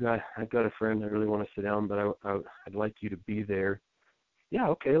 well, I've got a friend I really want to sit down, but I'd like you to be there. Yeah,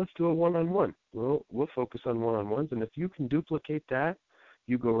 okay, let's do a one-on-one. We'll focus on one-on-ones, and if you can duplicate that,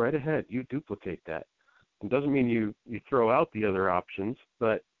 you go right ahead. You duplicate that. It doesn't mean you throw out the other options,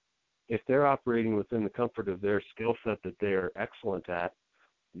 but if they're operating within the comfort of their skill set that they are excellent at,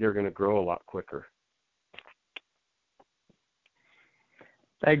 they're going to grow a lot quicker.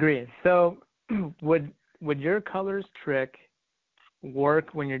 I agree. So would your colors trick work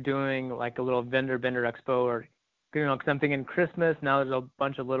when you're doing like a little vendor expo, or because I'm thinking Christmas, now there's a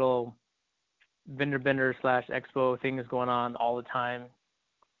bunch of little vendor / expo things going on all the time.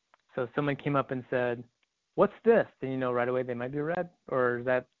 So if someone came up and said, "What's this?" then right away they might be red, or is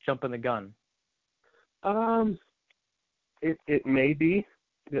that jumping the gun? It may be.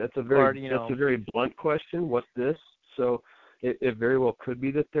 That's a very blunt question. What's this? So it very well could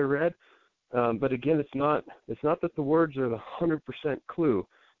be that they're red. But again, it's not that the words are the 100% clue.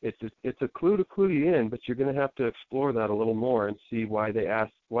 It's a clue to clue you in, but you're going to have to explore that a little more and see why they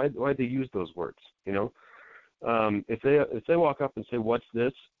use those words. If they walk up and say, "What's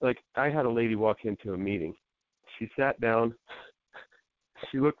this?" Like I had a lady walk into a meeting. She sat down.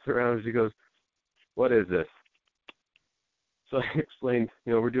 She looks around and she goes, "What is this?" So I explained,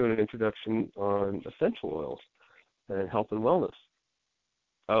 we're doing an introduction on essential oils and health and wellness.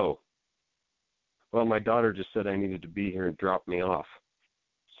 Oh. Well, my daughter just said I needed to be here and drop me off.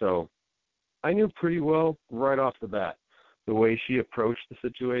 So I knew pretty well right off the bat the way she approached the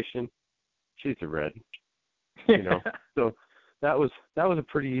situation. She's a red, So that was a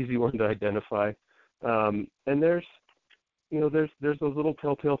pretty easy one to identify. And there's those little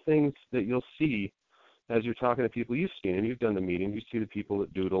telltale things that you'll see as you're talking to people you've seen, and you've done the meeting. You see the people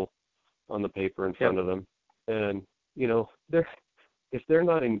that doodle on the paper in front of them, and if they're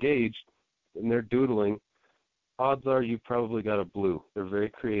not engaged and they're doodling, odds are you've probably got a blue. They're very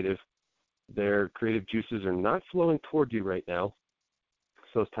creative. Their creative juices are not flowing toward you right now,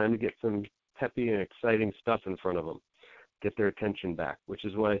 so it's time to get some peppy and exciting stuff in front of them. Get their attention back, which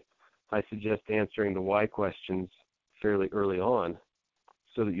is why I suggest answering the why questions fairly early on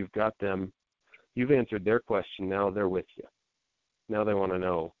so that you've got them. You've answered their question, now they're with you. Now they want to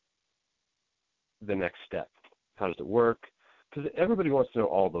know the next step. How does it work? Because everybody wants to know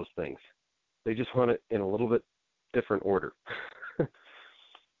all those things. They just want it in a little bit different order.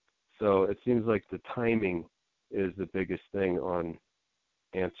 So it seems like the timing is the biggest thing on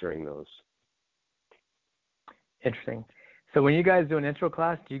answering those. Interesting. So when you guys do an intro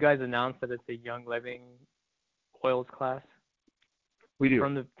class, do you guys announce that it's a Young Living Oils class? We do.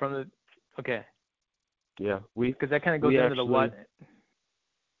 From the okay. Yeah, because that kind of goes into the what.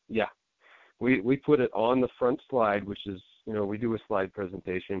 Yeah, we put it on the front slide, which is we do a slide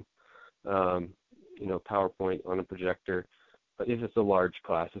presentation, PowerPoint on a projector. But if it's a large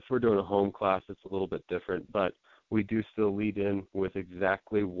class, if we're doing a home class, it's a little bit different. But we do still lead in with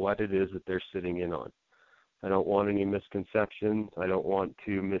exactly what it is that they're sitting in on. I don't want any misconceptions. I don't want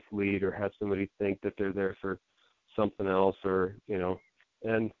to mislead or have somebody think that they're there for something else, or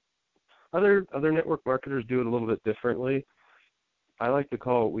and other network marketers do it a little bit differently. I like to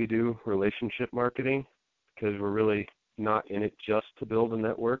call what we do relationship marketing, because we're really not in it just to build a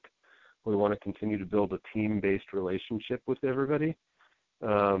network. We want to continue to build a team-based relationship with everybody,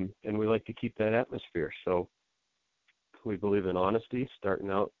 and we like to keep that atmosphere. So we believe in honesty,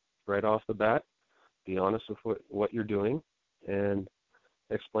 starting out right off the bat. Be honest with what you're doing and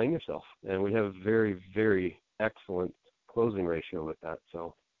explain yourself. And we have a very, very excellent closing ratio with that.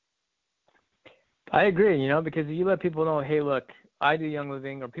 So I agree, because you let people know, hey, look, I do Young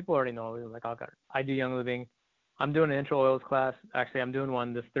Living, or people already know, like, I do Young Living. I'm doing an intro oils class. Actually, I'm doing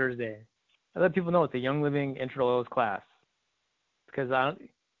one this Thursday. I let people know it's a Young Living intro oils class, because I'm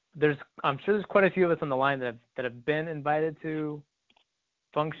sure there's quite a few of us on the line that have been invited to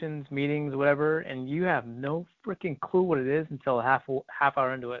functions, meetings, whatever, and you have no freaking clue what it is until a half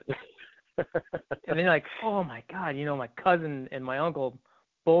hour into it. And then you're like, oh my God, my cousin and my uncle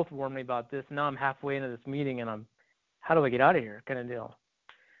both warned me about this. Now I'm halfway into this meeting, and how do I get out of here? Kind of deal.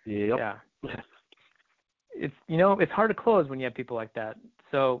 Yep. Yeah. It's hard to close when you have people like that.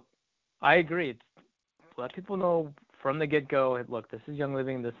 So I agree. Let people know from the get-go, look, this is Young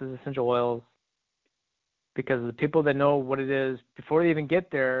Living, this is Essential Oils, because the people that know what it is before they even get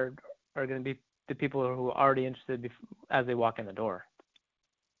there are going to be the people who are already interested as they walk in the door.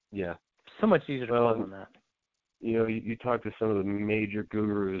 Yeah. So much easier to close on that. You talk to some of the major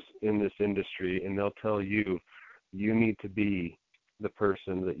gurus in this industry, and they'll tell you need to be the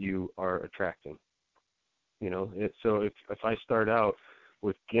person that you are attracting. So if I start out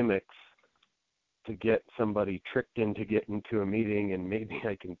with gimmicks to get somebody tricked into getting into a meeting, and maybe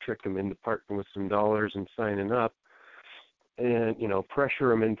I can trick them into parting with some dollars and signing up, and pressure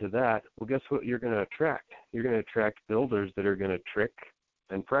them into that, well, guess what you're going to attract? You're going to attract builders that are going to trick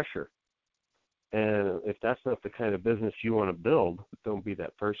and pressure. And if that's not the kind of business you want to build, don't be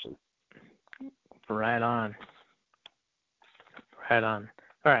that person. Right on. Right on.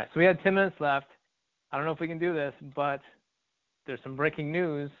 All right, so we had 10 minutes left. I don't know if we can do this, but there's some breaking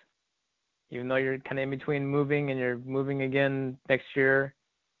news. Even though you're kind of in between moving and you're moving again next year.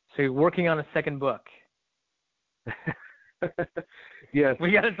 So you're working on a second book. Yes.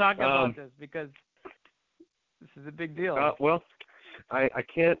 We got to talk about this because this is a big deal. Well, I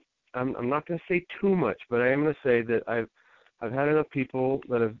can't. I'm not going to say too much, but I am going to say that I've had enough people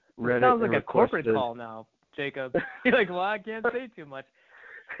that have read it. Sounds like a corporate call now, Jacob. You're like, well, I can't say too much.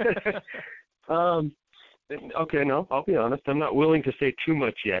 Okay, no, I'll be honest. I'm not willing to say too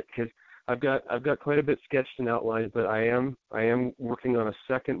much yet because I've got quite a bit sketched and outlined, but I am working on a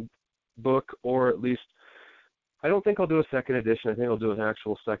second book, or at least I don't think I'll do a second edition. I think I'll do an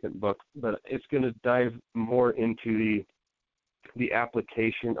actual second book, but it's going to dive more into the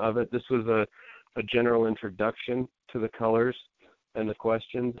application of it. This was a general introduction to the colors and the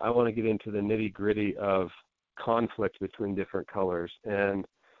questions. I want to get into the nitty-gritty of conflict between different colors and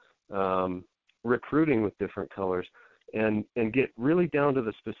recruiting with different colors. And get really down to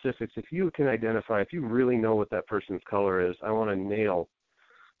the specifics. If you can identify, if you really know what that person's color is, I want to nail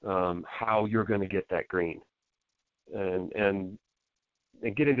how you're going to get that green, and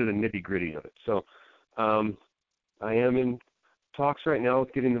get into the nitty gritty of it. So I am in talks right now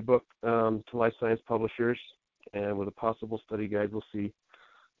with getting the book to Life Science Publishers, and with a possible study guide, we'll see.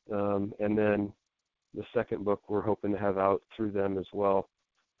 And then the second book we're hoping to have out through them as well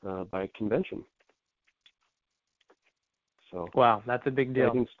by convention. So, wow, that's a big deal.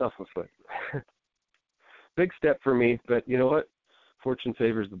 Exciting stuff afoot. Big step for me, but you know what? Fortune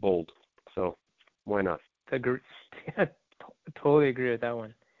favors the bold, so why not? Totally agree with that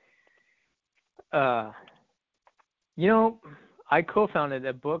one. I co-founded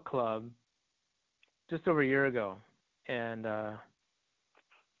a book club just over a year ago, and the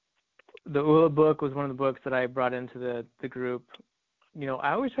ULA book was one of the books that I brought into the group.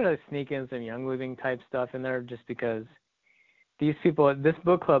 I always try to sneak in some Young Living type stuff in there just because these people, this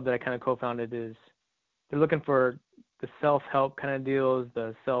book club that I kind of co-founded, they're looking for the self-help kind of deals,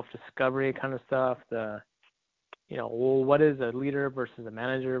 the self-discovery kind of stuff, what is a leader versus a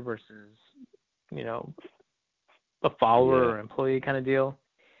manager versus, a follower or employee kind of deal.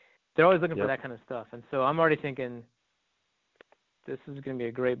 They're always looking for that kind of stuff. And so I'm already thinking this is going to be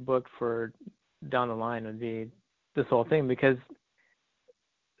a great book for down the line, would be this whole thing, because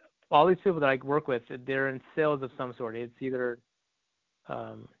all these people that I work with, they're in sales of some sort. It's either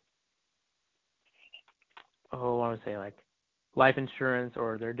I want to say like life insurance,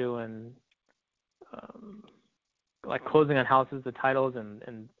 or they're doing like closing on houses, the titles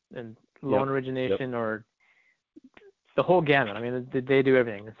and loan origination, or the whole gamut. I mean, they do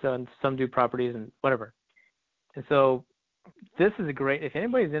everything. So some do properties and whatever. And so this is if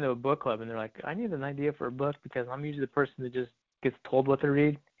anybody's into a book club and they're like, I need an idea for a book because I'm usually the person that just gets told what to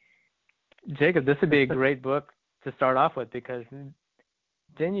read. Jacob, this would be a great book to start off with, because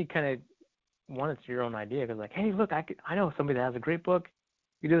then you kind of want it's your own idea, because like, hey, look, I know somebody that has a great book.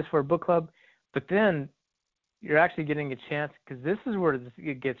 You do this for a book club, but then you're actually getting a chance, because this is where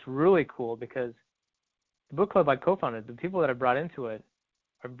it gets really cool, because the book club I co-founded, the people that I brought into it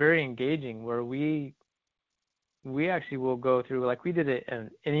are very engaging, where we actually will go through, like we did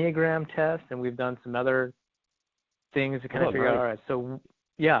an Enneagram test, and we've done some other things to kind of figure out, all right, so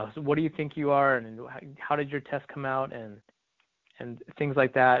what do you think you are, and how did your test come out, and things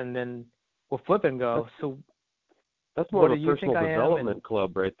like that, and then we'll flip and go. So that's more of a personal development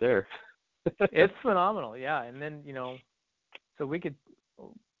club right there. It's phenomenal, yeah. And then so we could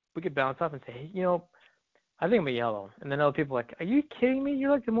bounce off and say, hey, I think I'm a yellow, and then other people are like, are you kidding me? You're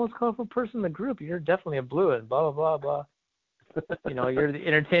like the most colorful person in the group. You're definitely a blue, and blah blah blah blah. You're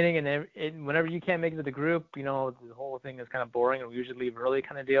entertaining, and whenever you can't make it to the group, the whole thing is kind of boring, and we usually leave early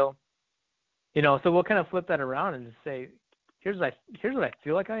kind of deal. So we'll kind of flip that around and just say, here's what I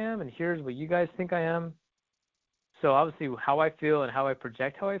feel like I am, and here's what you guys think I am. So obviously how I feel and how I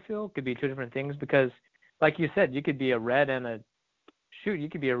project how I feel could be two different things, because like you said, you could be a red and a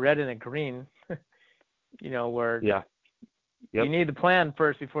green, where Yeah. Yep. you need the plan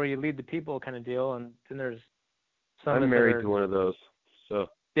first before you lead the people kind of deal. And then there's some. I'm married to one of those. So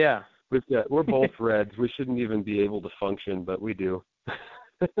yeah. We're both reds. We shouldn't even be able to function, but we do.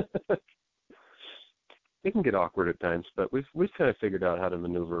 It can get awkward at times, but we've kind of figured out how to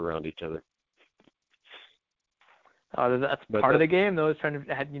maneuver around each other. That's part of the game, though, is trying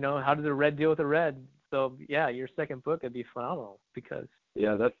to, how does a red deal with a red? So, yeah, your second book would be phenomenal because.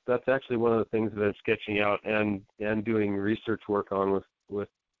 Yeah, that's actually one of the things that I'm sketching out and doing research work on with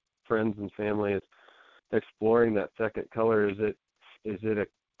friends and family is exploring that second color. Is it a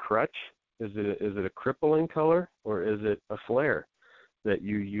crutch? Is it a crippling color, or is it a flare that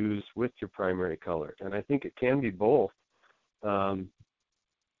you use with your primary color? And I think it can be both,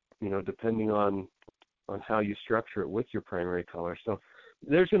 depending on how you structure it with your primary color. So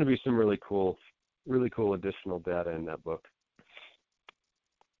there's going to be some really cool additional data in that book.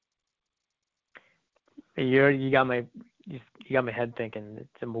 You got my head thinking.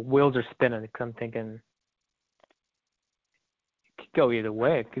 Some wheels are spinning. I'm thinking it could go either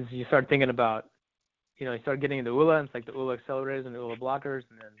way, because you start thinking about, you start getting into ULA, and it's like the ULA accelerators and the ULA blockers,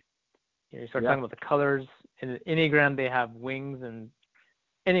 and then you start talking about the colors. In the Enneagram, they have wings, and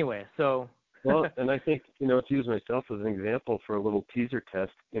anyway, so. Well, and I think, to use myself as an example for a little teaser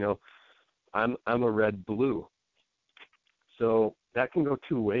test, I'm a red-blue. So that can go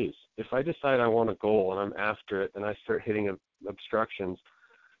two ways. If I decide I want a goal and I'm after it and I start hitting obstructions,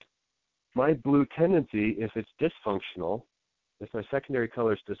 my blue tendency, if it's dysfunctional, if my secondary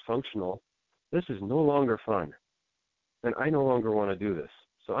color is dysfunctional, this is no longer fun. And I no longer want to do this.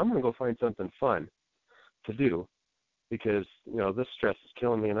 So I'm going to go find something fun to do, because this stress is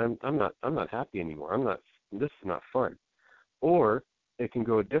killing me, and I'm not happy anymore. This is not fun. Or it can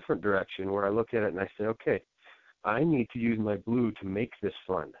go a different direction where I look at it and I say, okay, I need to use my blue to make this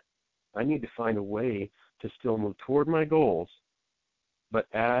fun. I need to find a way to still move toward my goals, but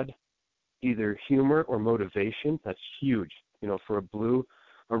add either humor or motivation. That's huge. For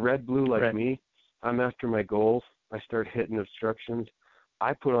a red-blue like me, I'm after my goals. I start hitting obstructions.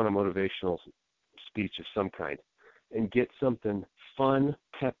 I put on a motivational speech of some kind and get something fun,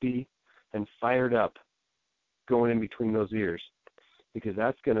 peppy, and fired up going in between those ears, because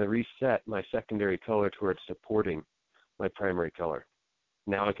that's going to reset my secondary color towards supporting my primary color.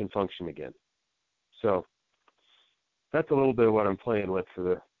 Now I can function again. So that's a little bit of what I'm playing with for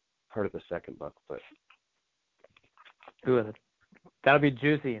the part of the second book. But ooh, that'll be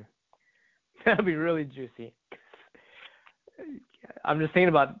juicy. That'll be really juicy. I'm just thinking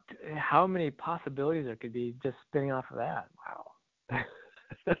about how many possibilities there could be just spinning off of that. Wow.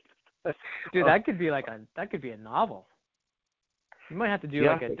 Dude, that could be a novel. You might have to do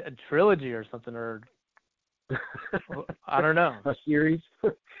like a trilogy or something, or I don't know. A series,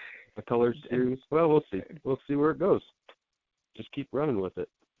 a colored series. Well, we'll see. We'll see where it goes. Just keep running with it.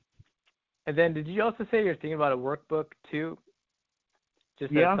 And then, did you also say you're thinking about a workbook too?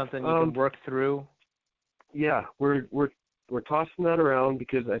 Just as something you can work through. Yeah, we're tossing that around,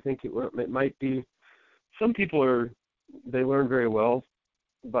 because I think it might be. Some people they learn very well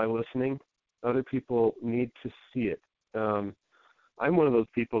by listening. Other people need to see it. I'm one of those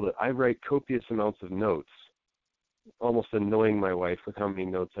people that I write copious amounts of notes, almost annoying my wife with how many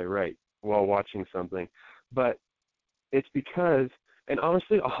notes I write while watching something. But it's because, and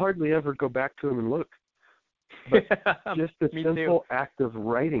honestly, I'll hardly ever go back to them and look. But just the simple act of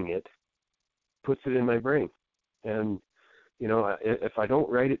writing it puts it in my brain. And, if I don't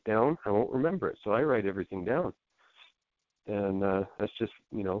write it down, I won't remember it. So I write everything down. And that's just,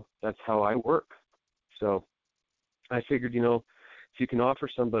 that's how I work. So I figured, if you can offer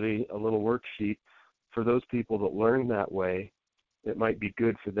somebody a little worksheet for those people that learn that way, it might be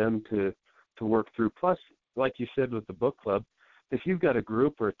good for them to work through. Plus, like you said with the book club, if you've got a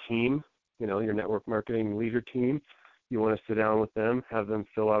group or a team, your network marketing leader team, you want to sit down with them, have them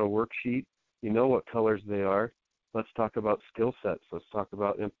fill out a worksheet. You know what colors they are. Let's talk about skill sets. Let's talk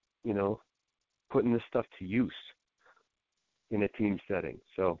about, putting this stuff to use in a team setting.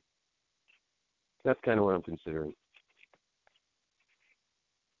 So that's kind of what I'm considering.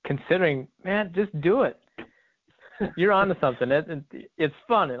 Man, just do it. You're onto something. It's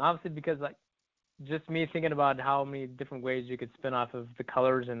fun, and obviously because just me thinking about how many different ways you could spin off of the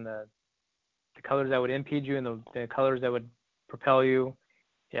colors, and the colors that would impede you, and the colors that would propel you.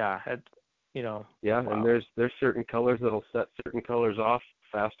 Yeah, it, you know. Yeah, Wow. and there's certain colors that'll set certain colors off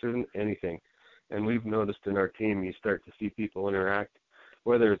faster than anything. And we've noticed in our team, you start to see people interact,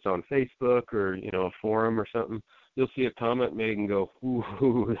 whether it's on Facebook or, a forum or something. You'll see a comment made and go,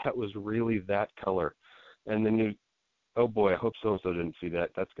 ooh, that was really that color. And then oh boy, I hope so-and-so didn't see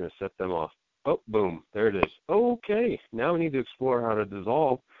that. That's going to set them off. Oh, boom, there it is. Okay, now we need to explore how to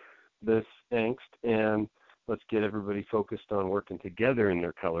dissolve this angst, and let's get everybody focused on working together in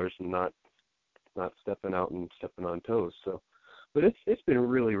their colors and not stepping out and stepping on toes. So, but it's been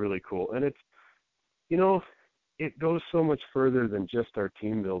really, really cool. And it's, it goes so much further than just our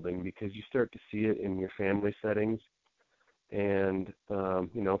team building, because you start to see it in your family settings. And,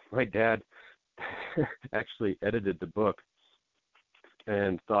 my dad actually edited the book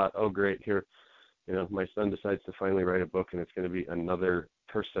and thought, oh, great, here, my son decides to finally write a book, and it's going to be another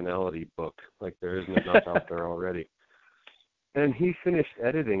personality book, like there isn't enough out there already. And he finished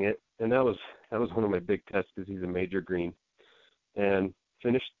editing it, and that was one of my big tests, because he's a major green, and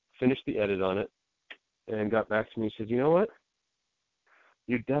finished the edit on it, and got back to me and said, you know what?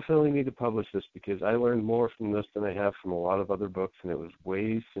 You definitely need to publish this, because I learned more from this than I have from a lot of other books, and it was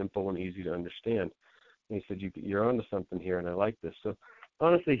way simple and easy to understand. And he said, you're onto something here, and I like this. So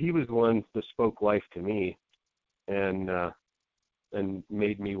honestly, he was the one that spoke life to me, and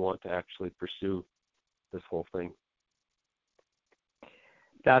made me want to actually pursue this whole thing.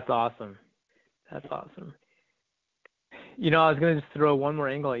 That's awesome. That's awesome. I was going to just throw one more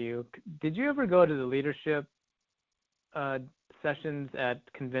angle at you. Did you ever go to the leadership sessions at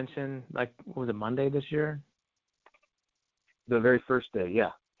convention, like, was it Monday this year? The very first day,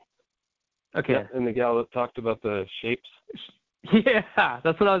 yeah. Okay. Yep, and the gal that talked about the shapes. Yeah,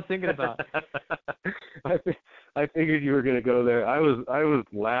 that's what I was thinking about. I figured you were going to go there. I was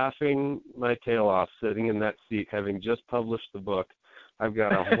laughing my tail off sitting in that seat, having just published the book. I've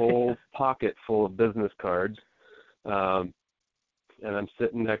got a whole pocket full of business cards, and I'm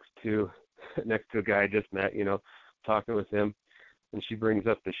sitting next to a guy I just met, talking with him, and she brings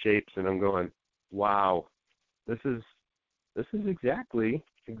up the shapes, and I'm going, wow, this is exactly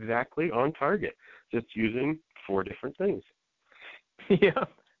on target, just using 4 different things. Yeah.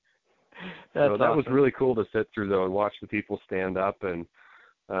 So that awesome. was really cool to sit through, though, and watch the people stand up and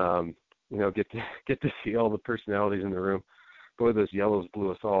get to see all the personalities in the room. Boy, those yellows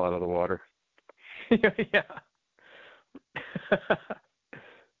blew us all out of the water. Yeah.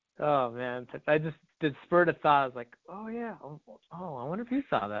 Oh man, I just did spurred a thought. I was like, oh yeah, I wonder if you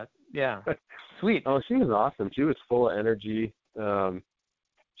saw that. Yeah, sweet. Oh, she was awesome. She was full of energy.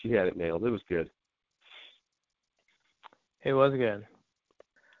 She had it nailed. It was good. It was good.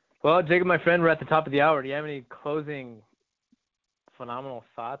 Well, Jacob, my friend, we're at the top of the hour. Do you have any closing phenomenal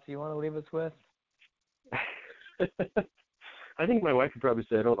thoughts you want to leave us with? I think my wife would probably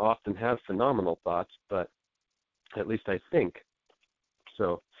say I don't often have phenomenal thoughts, but at least I think.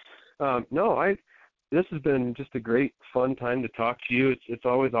 So, this has been just a great, fun time to talk to you. It's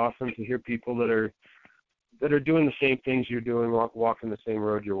always awesome to hear people that are doing the same things you're doing, walking the same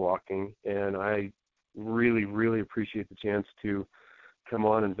road you're walking, and I really, really appreciate the chance to come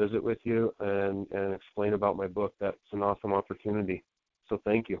on and visit with you and explain about my book. That's an awesome opportunity. So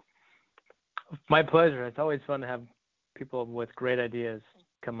thank you. My pleasure. It's always fun to have people with great ideas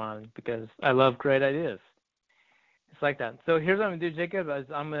come on, because I love great ideas. It's like that. So here's what I'm going to do, Jacob.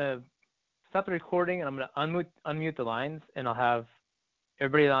 I'm going to stop the recording, and I'm going to unmute the lines, and I'll have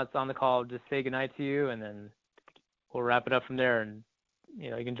everybody that's on the call just say goodnight to you, and then we'll wrap it up from there, and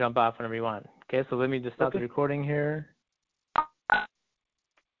you can jump off whenever you want. Okay, so let me just stop the recording here.